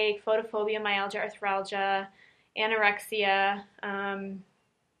headache, photophobia, myalgia, arthralgia, anorexia,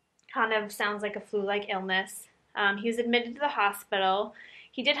 kind of sounds like a flu-like illness. He was admitted to the hospital.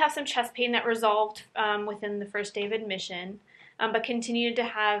 He did have some chest pain that resolved within the first day of admission, but continued to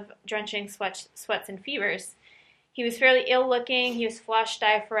have drenching sweats and fevers. He was fairly ill-looking. He was flushed,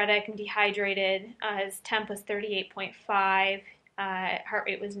 diaphoretic, and dehydrated. His temp was 38.5. Heart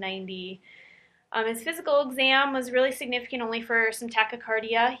rate was 90. His physical exam was really significant only for some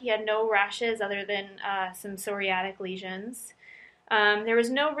tachycardia. He had no rashes other than some psoriatic lesions. There was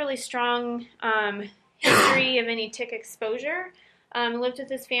no really strong history of any tick exposure. He lived with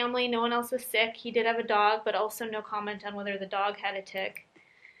his family. No one else was sick. He did have a dog, but also no comment on whether the dog had a tick.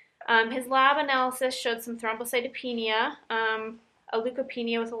 His lab analysis showed some thrombocytopenia, a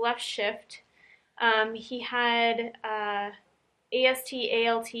leukopenia with a left shift. He had AST,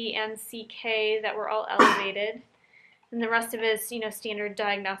 ALT, and CK that were all elevated, and the rest of his, standard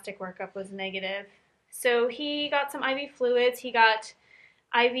diagnostic workup was negative. So he got some IV fluids. He got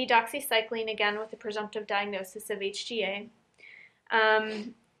IV doxycycline again with the presumptive diagnosis of HGA.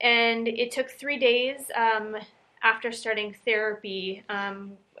 And it took 3 days after starting therapy,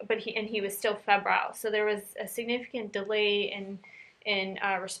 but he was still febrile, so there was a significant delay in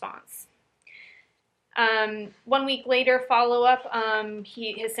response. 1 week later, follow-up,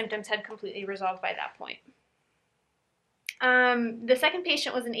 his symptoms had completely resolved by that point. The second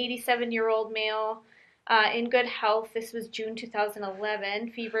patient was an 87-year-old male in good health. This was June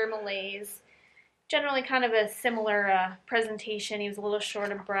 2011, fever, malaise. Generally kind of a similar presentation. He was a little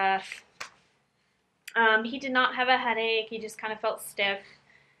short of breath. He did not have a headache. He just kind of felt stiff.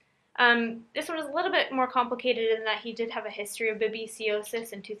 This one was a little bit more complicated in that he did have a history of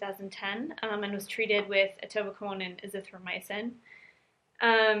babesiosis in 2010 and was treated with atovaquone and azithromycin.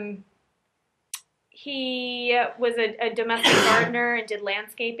 he was a domestic gardener and did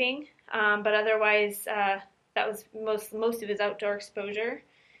landscaping, but otherwise that was most of his outdoor exposure.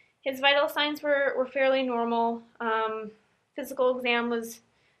 His vital signs were fairly normal. Physical exam was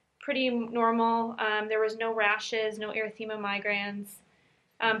pretty normal. There was no rashes, no erythema migrans,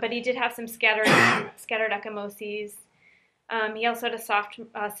 but he did have some scattered ecchymoses. He also had a soft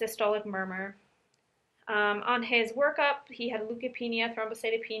systolic murmur. On his workup, he had leukopenia,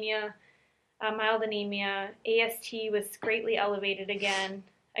 thrombocytopenia, mild anemia. AST was greatly elevated again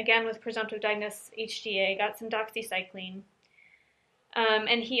with presumptive diagnosis HDA, got some doxycycline.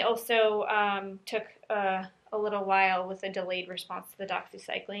 And he also took a little while with a delayed response to the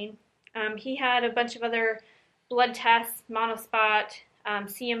doxycycline. He had a bunch of other blood tests, monospot,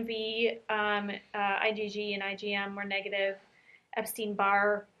 CMV, IgG and IgM were negative.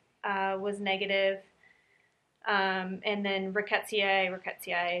 Epstein-Barr was negative. And then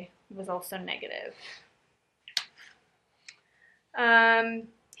rickettsia was also negative.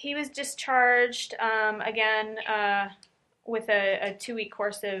 He was discharged again with a 2-week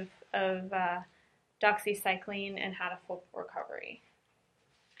course of doxycycline and had a full recovery.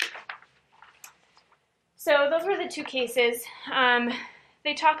 So those were the 2 cases.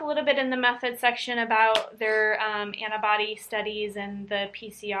 They talk a little bit in the method section about their antibody studies and the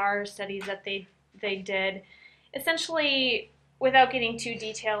PCR studies that they did. Essentially, without getting too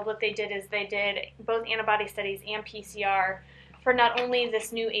detailed, what they did is they did both antibody studies and PCR for not only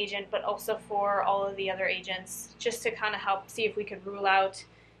this new agent, but also for all of the other agents, just to kind of help see if we could rule out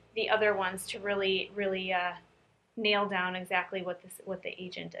the other ones to really nail down exactly what the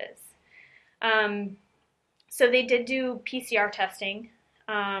agent is. So they did do PCR testing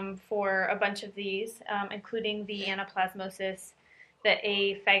for a bunch of these, including the anaplasmosis, the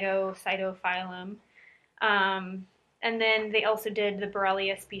A. phagocytophilum, and then they also did the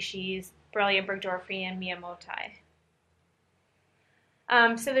Borrelia species, Borrelia burgdorferi and Miyamotoi.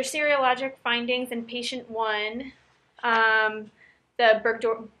 So their serologic findings in patient 1, the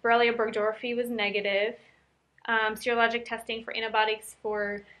Borrelia burgdorferi was negative. Serologic testing for antibodies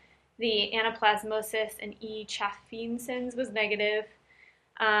for the anaplasmosis and E. chaffeensons was negative.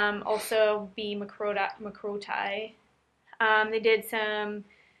 Also B. macroti. They did some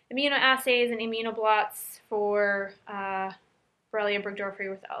immunoassays and immunoblots for Borrelia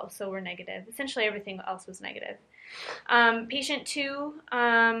burgdorferi also were negative. Essentially everything else was negative. Patient 2,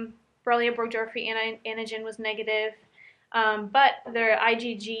 Borrelia burgdorferi antigen was negative, but their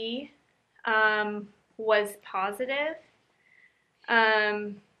IgG was positive.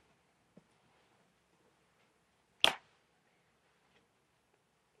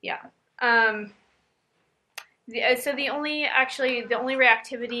 So the only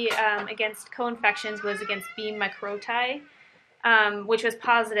reactivity against co-infections was against B. macroti, which was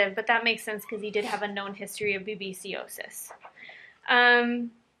positive, but that makes sense because he did have a known history of babesiosis.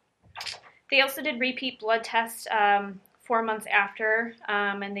 They also did repeat blood tests 4 months after,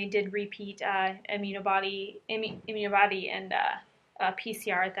 and they did repeat immunobody and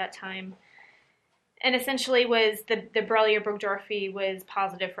PCR at that time. And essentially was the Borrelia burgdorferi was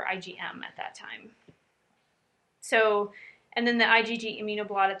positive for IgM at that time. So, and then the IgG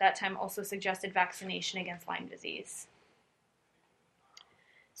immunoblot at that time also suggested vaccination against Lyme disease.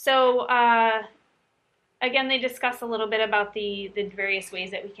 So, again, they discuss a little bit about the various ways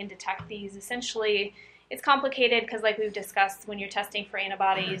that we can detect these. Essentially, it's complicated because, like we've discussed, when you're testing for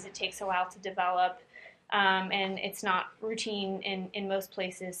antibodies, it takes a while to develop, and it's not routine in most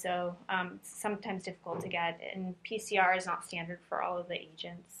places, so it's sometimes difficult to get, and PCR is not standard for all of the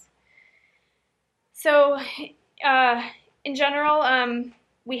agents. So, in general,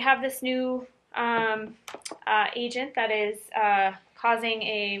 we have this new agent that is causing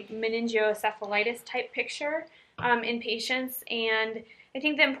a meningoencephalitis type picture in patients, and I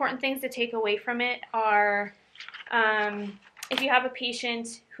think the important things to take away from it are if you have a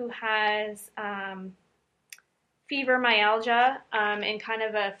patient who has fibromyalgia and kind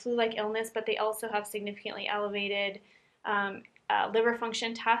of a flu-like illness, but they also have significantly elevated liver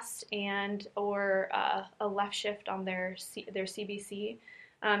function test and or a left shift on their CBC,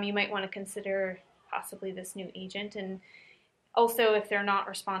 you might want to consider possibly this new agent. And also, if they're not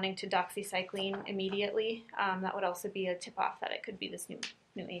responding to doxycycline immediately, that would also be a tip-off that it could be this new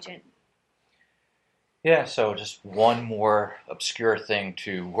agent. Yeah, so just one more obscure thing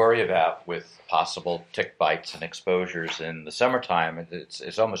to worry about with possible tick bites and exposures in the summertime.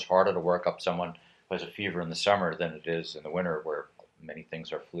 It's almost harder to work up someone who has a fever in the summer than it is in the winter, where many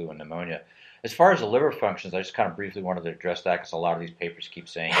things are flu and pneumonia. As far as the liver functions, I just kind of briefly wanted to address that because a lot of these papers keep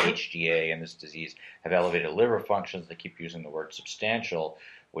saying HDA and this disease have elevated liver functions. They keep using the word substantial.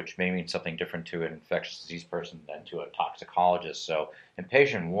 which may mean something different to an infectious disease person than to a toxicologist. So in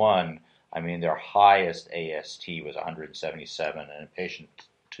patient 1, I mean, their highest AST was 177, and in patient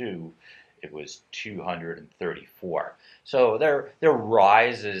 2, it was 234. So there are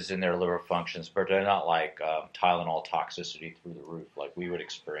rises in their liver functions, but they're not like Tylenol toxicity through the roof like we would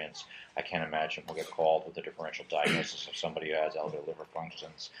experience. I can't imagine we'll get called with a differential diagnosis of somebody who has elevated liver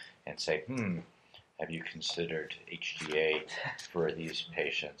functions and say, have you considered HGA for these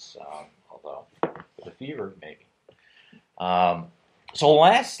patients? Although with a fever, maybe. So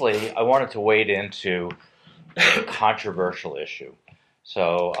lastly, I wanted to wade into a controversial issue.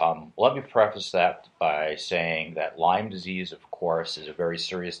 So let me preface that by saying that Lyme disease, of course, is a very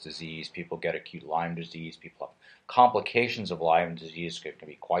serious disease. People get acute Lyme disease. People have complications of Lyme disease that can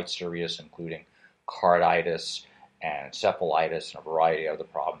be quite serious, including carditis and encephalitis and a variety of other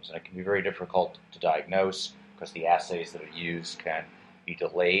problems. And it can be very difficult to diagnose because the assays that are used can be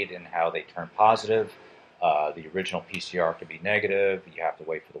delayed in how they turn positive. The original PCR can be negative. You have to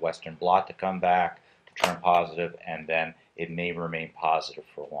wait for the Western blot to come back to turn positive, and then it may remain positive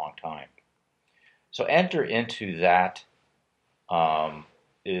for a long time. So enter into that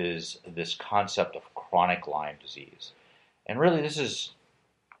is this concept of chronic Lyme disease. And really this is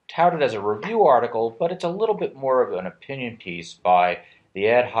touted as a review article, but it's a little bit more of an opinion piece by the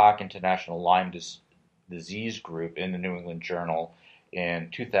Ad Hoc International Lyme Disease Group in the New England Journal in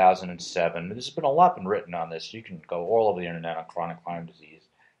 2007. There's been a lot written on this. You can go all over the internet on chronic Lyme disease.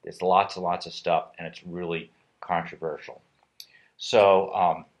 There's lots and lots of stuff, and it's really controversial.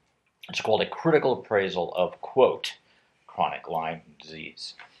 So it's called a critical appraisal of, quote, chronic Lyme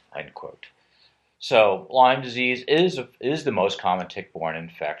disease, end quote. So Lyme disease is the most common tick-borne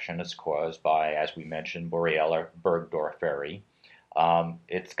infection. It's caused by, as we mentioned, Borrelia burgdorferi.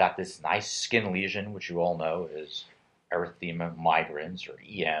 It's got this nice skin lesion, which you all know is erythema migrans, or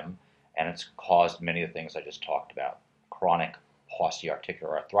EM, and it's caused many of the things I just talked about: chronic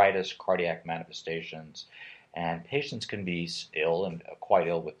post-articular arthritis, cardiac manifestations, and patients can be ill and quite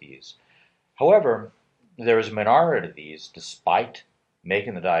ill with these. However, there is a minority of these, despite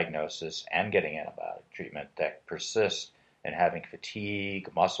making the diagnosis and getting antibiotic treatment, that persist in having fatigue,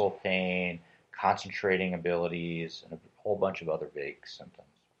 muscle pain, concentrating abilities, and a whole bunch of other vague symptoms.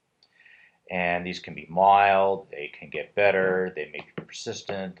 And these can be mild, they can get better, they may be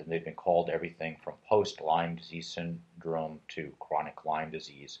persistent, and they've been called everything from post-Lyme disease syndrome to chronic Lyme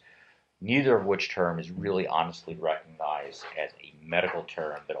disease, neither of which term is really honestly recognized as a medical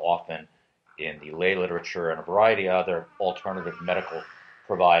term, but often in the lay literature and a variety of other alternative medical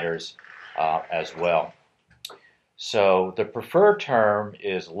providers as well. So the preferred term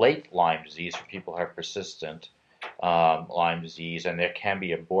is late Lyme disease for people who have persistent Lyme disease, and there can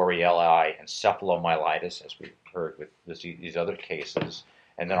be a Borrelia encephalomyelitis, as we've heard with these other cases,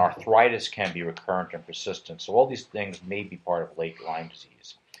 and then arthritis can be recurrent and persistent. So all these things may be part of late Lyme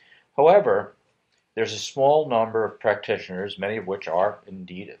disease. However, there's a small number of practitioners, many of which are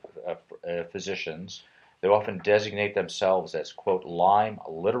indeed physicians. They often designate themselves as, quote, Lyme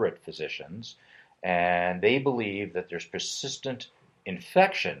literate physicians, and they believe that there's persistent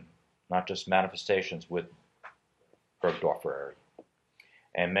infection, not just manifestations, with Burgdorferi.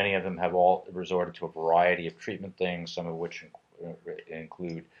 And many of them have all resorted to a variety of treatment things, some of which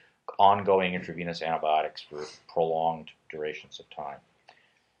include ongoing intravenous antibiotics for prolonged durations of time.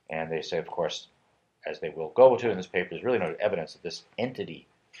 And they say, of course, as they will go to in this paper, there's really no evidence that this entity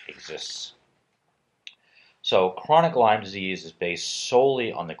exists. So chronic Lyme disease is based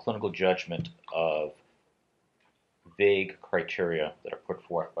solely on the clinical judgment of vague criteria that are put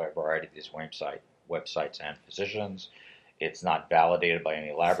forth by a variety of these websites and physicians. It's not validated by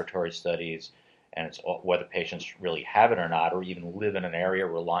any laboratory studies, and it's whether patients really have it or not, or even live in an area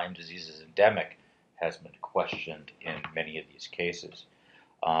where Lyme disease is endemic, has been questioned in many of these cases.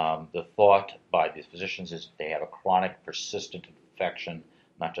 The thought by the physicians is they have a chronic, persistent infection,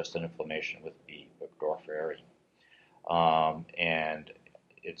 not just an inflammation with the Burgdorferi. And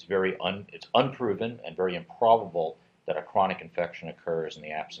it's it's unproven and very improbable that a chronic infection occurs in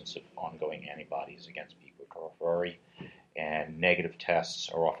the absence of ongoing antibodies against B. burgdorferi, and negative tests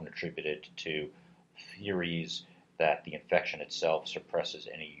are often attributed to theories that the infection itself suppresses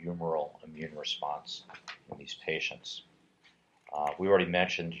any humoral immune response in these patients. We already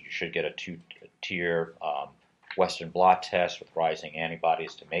mentioned you should get a two-tier Western blot test with rising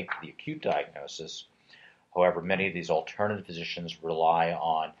antibodies to make the acute diagnosis. However, many of these alternative physicians rely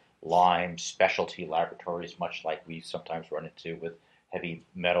on Lyme specialty laboratories, much like we sometimes run into with heavy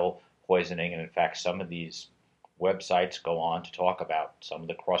metal poisoning. And in fact, some of these websites go on to talk about some of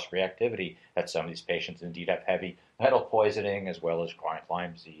the cross-reactivity that some of these patients indeed have heavy metal poisoning as well as chronic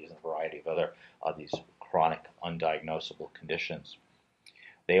Lyme disease and a variety of other these chronic undiagnosable conditions.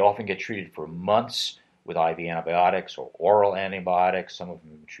 They often get treated for months with IV antibiotics or oral antibiotics. Some of them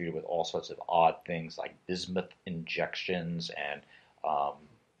have been treated with all sorts of odd things like bismuth injections and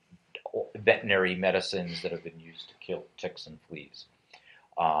veterinary medicines that have been used to kill ticks and fleas.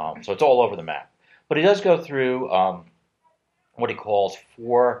 So it's all over the map. But he does go through what he calls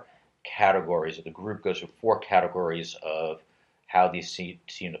 4 categories, or the group goes through 4 categories of how these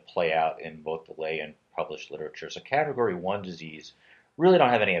seem to play out in both the lay and published literature. So category 1 disease really don't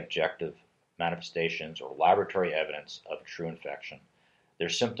have any objective manifestations or laboratory evidence of a true infection. Their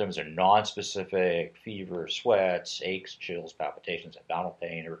symptoms are nonspecific: fever, sweats, aches, chills, palpitations, abdominal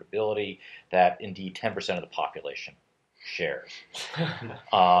pain, irritability, that indeed 10% of the population shares.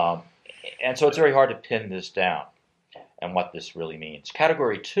 And so it's very hard to pin this down and what this really means.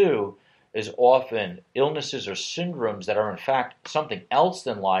 Category 2 is often illnesses or syndromes that are in fact something else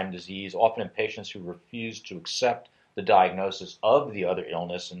than Lyme disease, often in patients who refuse to accept the diagnosis of the other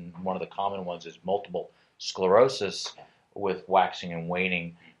illness, and one of the common ones is multiple sclerosis with waxing and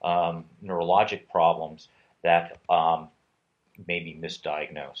waning neurologic problems that may be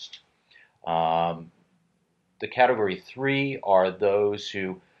misdiagnosed. The category 3 are those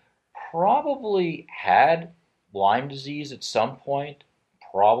who probably had Lyme disease at some point,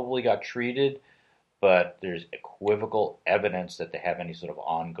 probably got treated, but there's equivocal evidence that they have any sort of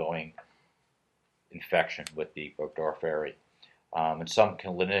ongoing infection with the Burgdorf fairy. And some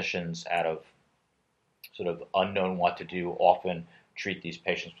clinicians, out of sort of unknown what to do, often treat these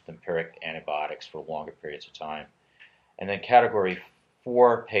patients with empiric antibiotics for longer periods of time. And then category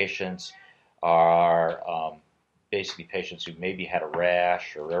 4 patients are basically patients who maybe had a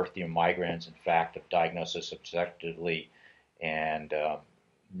rash or erythema migrans, in fact, of diagnosis subjectively, and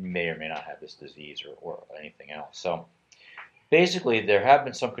may or may not have this disease or anything else. So basically, there have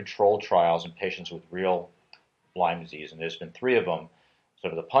been some controlled trials in patients with real Lyme disease, and there's been 3 of them.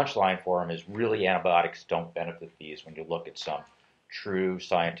 Sort of the punchline for them is really antibiotics don't benefit these when you look at some true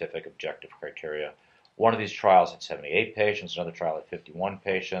scientific objective criteria. One of these trials had 78 patients, another trial had 51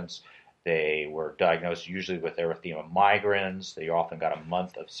 patients. They were diagnosed usually with erythema migrans. They often got a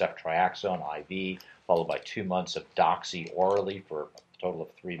month of ceftriaxone IV, followed by 2 months of doxy orally for a total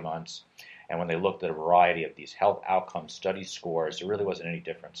of 3 months. And when they looked at a variety of these health outcome study scores, there really wasn't any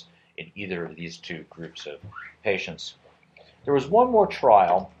difference in either of these 2 groups of patients. There was one more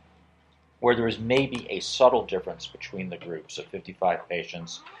trial where there was maybe a subtle difference between the groups of 55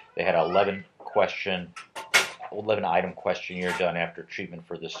 patients. They had an 11-item questionnaire done after treatment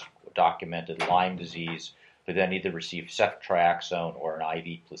for this documented Lyme disease, who then either received ceftriaxone or an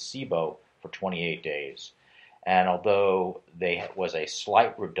IV placebo for 28 days. And although there was a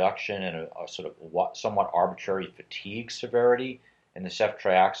slight reduction in a sort of somewhat arbitrary fatigue severity in the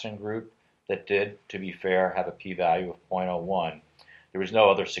ceftriaxone group that did, to be fair, have a p-value of 0.01, there was no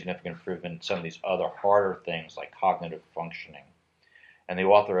other significant improvement in some of these other harder things like cognitive functioning. And the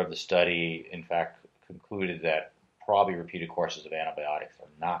author of the study, in fact, concluded that probably repeated courses of antibiotics are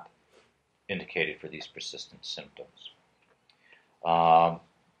not indicated for these persistent symptoms.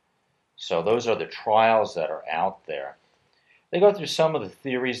 So those are the trials that are out there. They go through some of the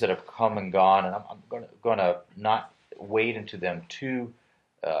theories that have come and gone, and I'm going to not wade into them too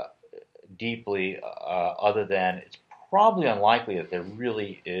deeply, other than it's probably unlikely that there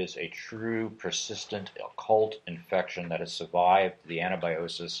really is a true persistent occult infection that has survived the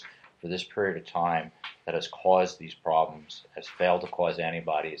antibiosis for this period of time, that has caused these problems, has failed to cause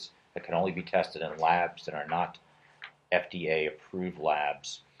antibodies that can only be tested in labs that are not FDA-approved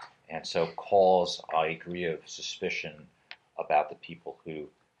labs, and so calls a degree of suspicion about the people who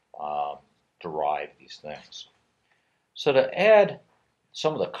derive these things. So to add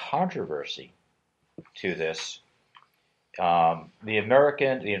some of the controversy to this, the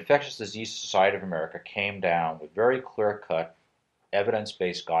Infectious Disease Society of America came down with very clear-cut,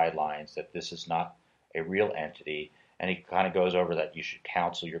 evidence-based guidelines that this is not a real entity, and he kind of goes over that you should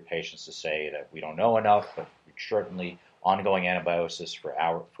counsel your patients to say that we don't know enough, but certainly ongoing antibiosis for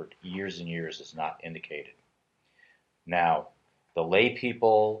years and years is not indicated. Now, the lay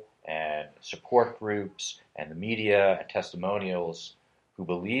people and support groups and the media and testimonials who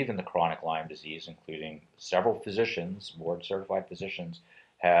believe in the chronic Lyme disease, including several physicians, board-certified physicians,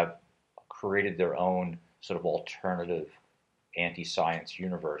 have created their own sort of alternative anti-science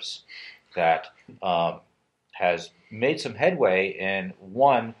universe that has made some headway. In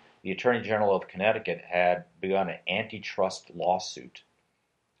one, the Attorney General of Connecticut had begun an antitrust lawsuit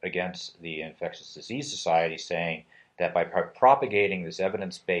against the Infectious Disease Society, saying that by propagating this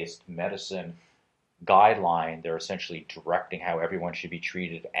evidence-based medicine guideline, they're essentially directing how everyone should be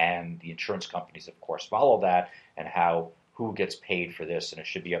treated, and the insurance companies, of course, follow that, and who gets paid for this, and it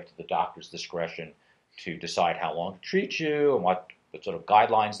should be up to the doctor's discretion to decide how long to treat you and what sort of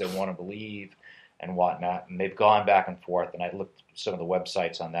guidelines they want to believe and whatnot. And they've gone back and forth, and I looked at some of the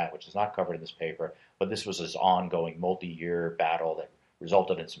websites on that, which is not covered in this paper, but this was this ongoing multi-year battle that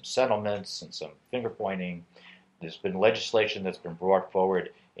resulted in some settlements and some finger-pointing. There's been legislation that's been brought forward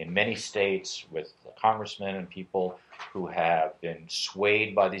in many states with congressmen and people who have been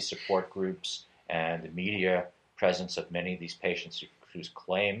swayed by these support groups and the media presence of many of these patients who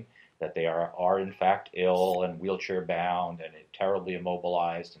claim that they are in fact ill and wheelchair bound and terribly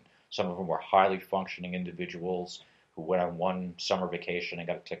immobilized. And some of them were highly functioning individuals who went on one summer vacation and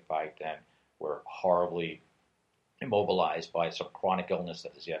got a tick bite and were horribly immobilized by some chronic illness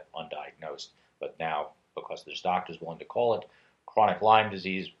that is yet undiagnosed. But now, because there's doctors willing to call it chronic Lyme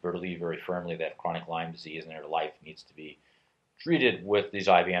disease, believe very firmly that chronic Lyme disease in their life needs to be treated with these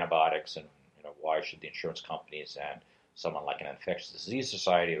IV antibiotics. And why should the insurance companies and someone like an Infectious Disease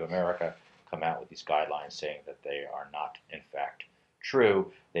Society of America come out with these guidelines saying that they are not, in fact,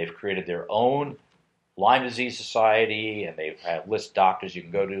 true? They've created their own Lyme Disease Society, and they've had list doctors you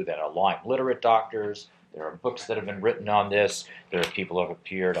can go to that are Lyme literate doctors. There are books that have been written on this. There are people who have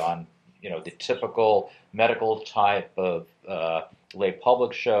appeared on, the typical medical type of lay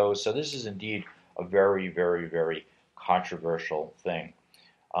public shows. So this is indeed a very, very, very controversial thing.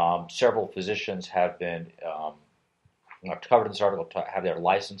 Several physicians have been covered in this article to have their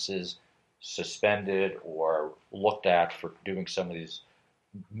licenses suspended or looked at for doing some of these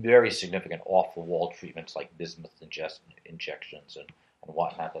very significant off-the-wall treatments like bismuth injections and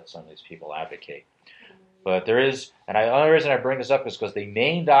whatnot that some of these people advocate. But there is, and the only reason I bring this up is because the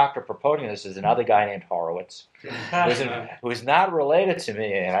main doctor promoting this is another guy named Horowitz, who's not related to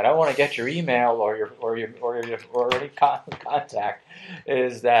me, and I don't want to get your email or any contact.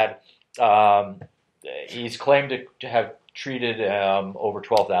 Is that he's claimed to have treated over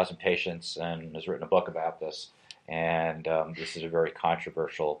 12,000 patients and has written a book about this. And this is a very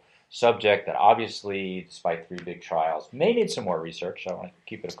controversial subject that obviously, despite 3 big trials, may need some more research. I want to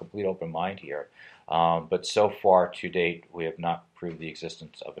keep it a complete open mind here. But so far, to date, we have not proved the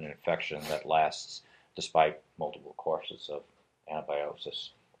existence of an infection that lasts despite multiple courses of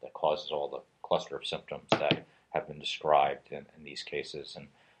antibiosis that causes all the cluster of symptoms that have been described in these cases, and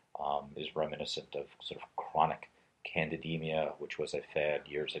is reminiscent of sort of chronic candidemia, which was a fad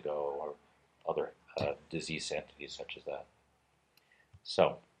years ago, or other disease entities such as that.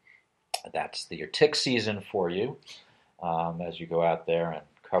 So that's your tick season for you as you go out there and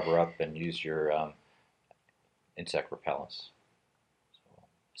cover up and use your insect repellents. So,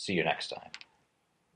 see you next time.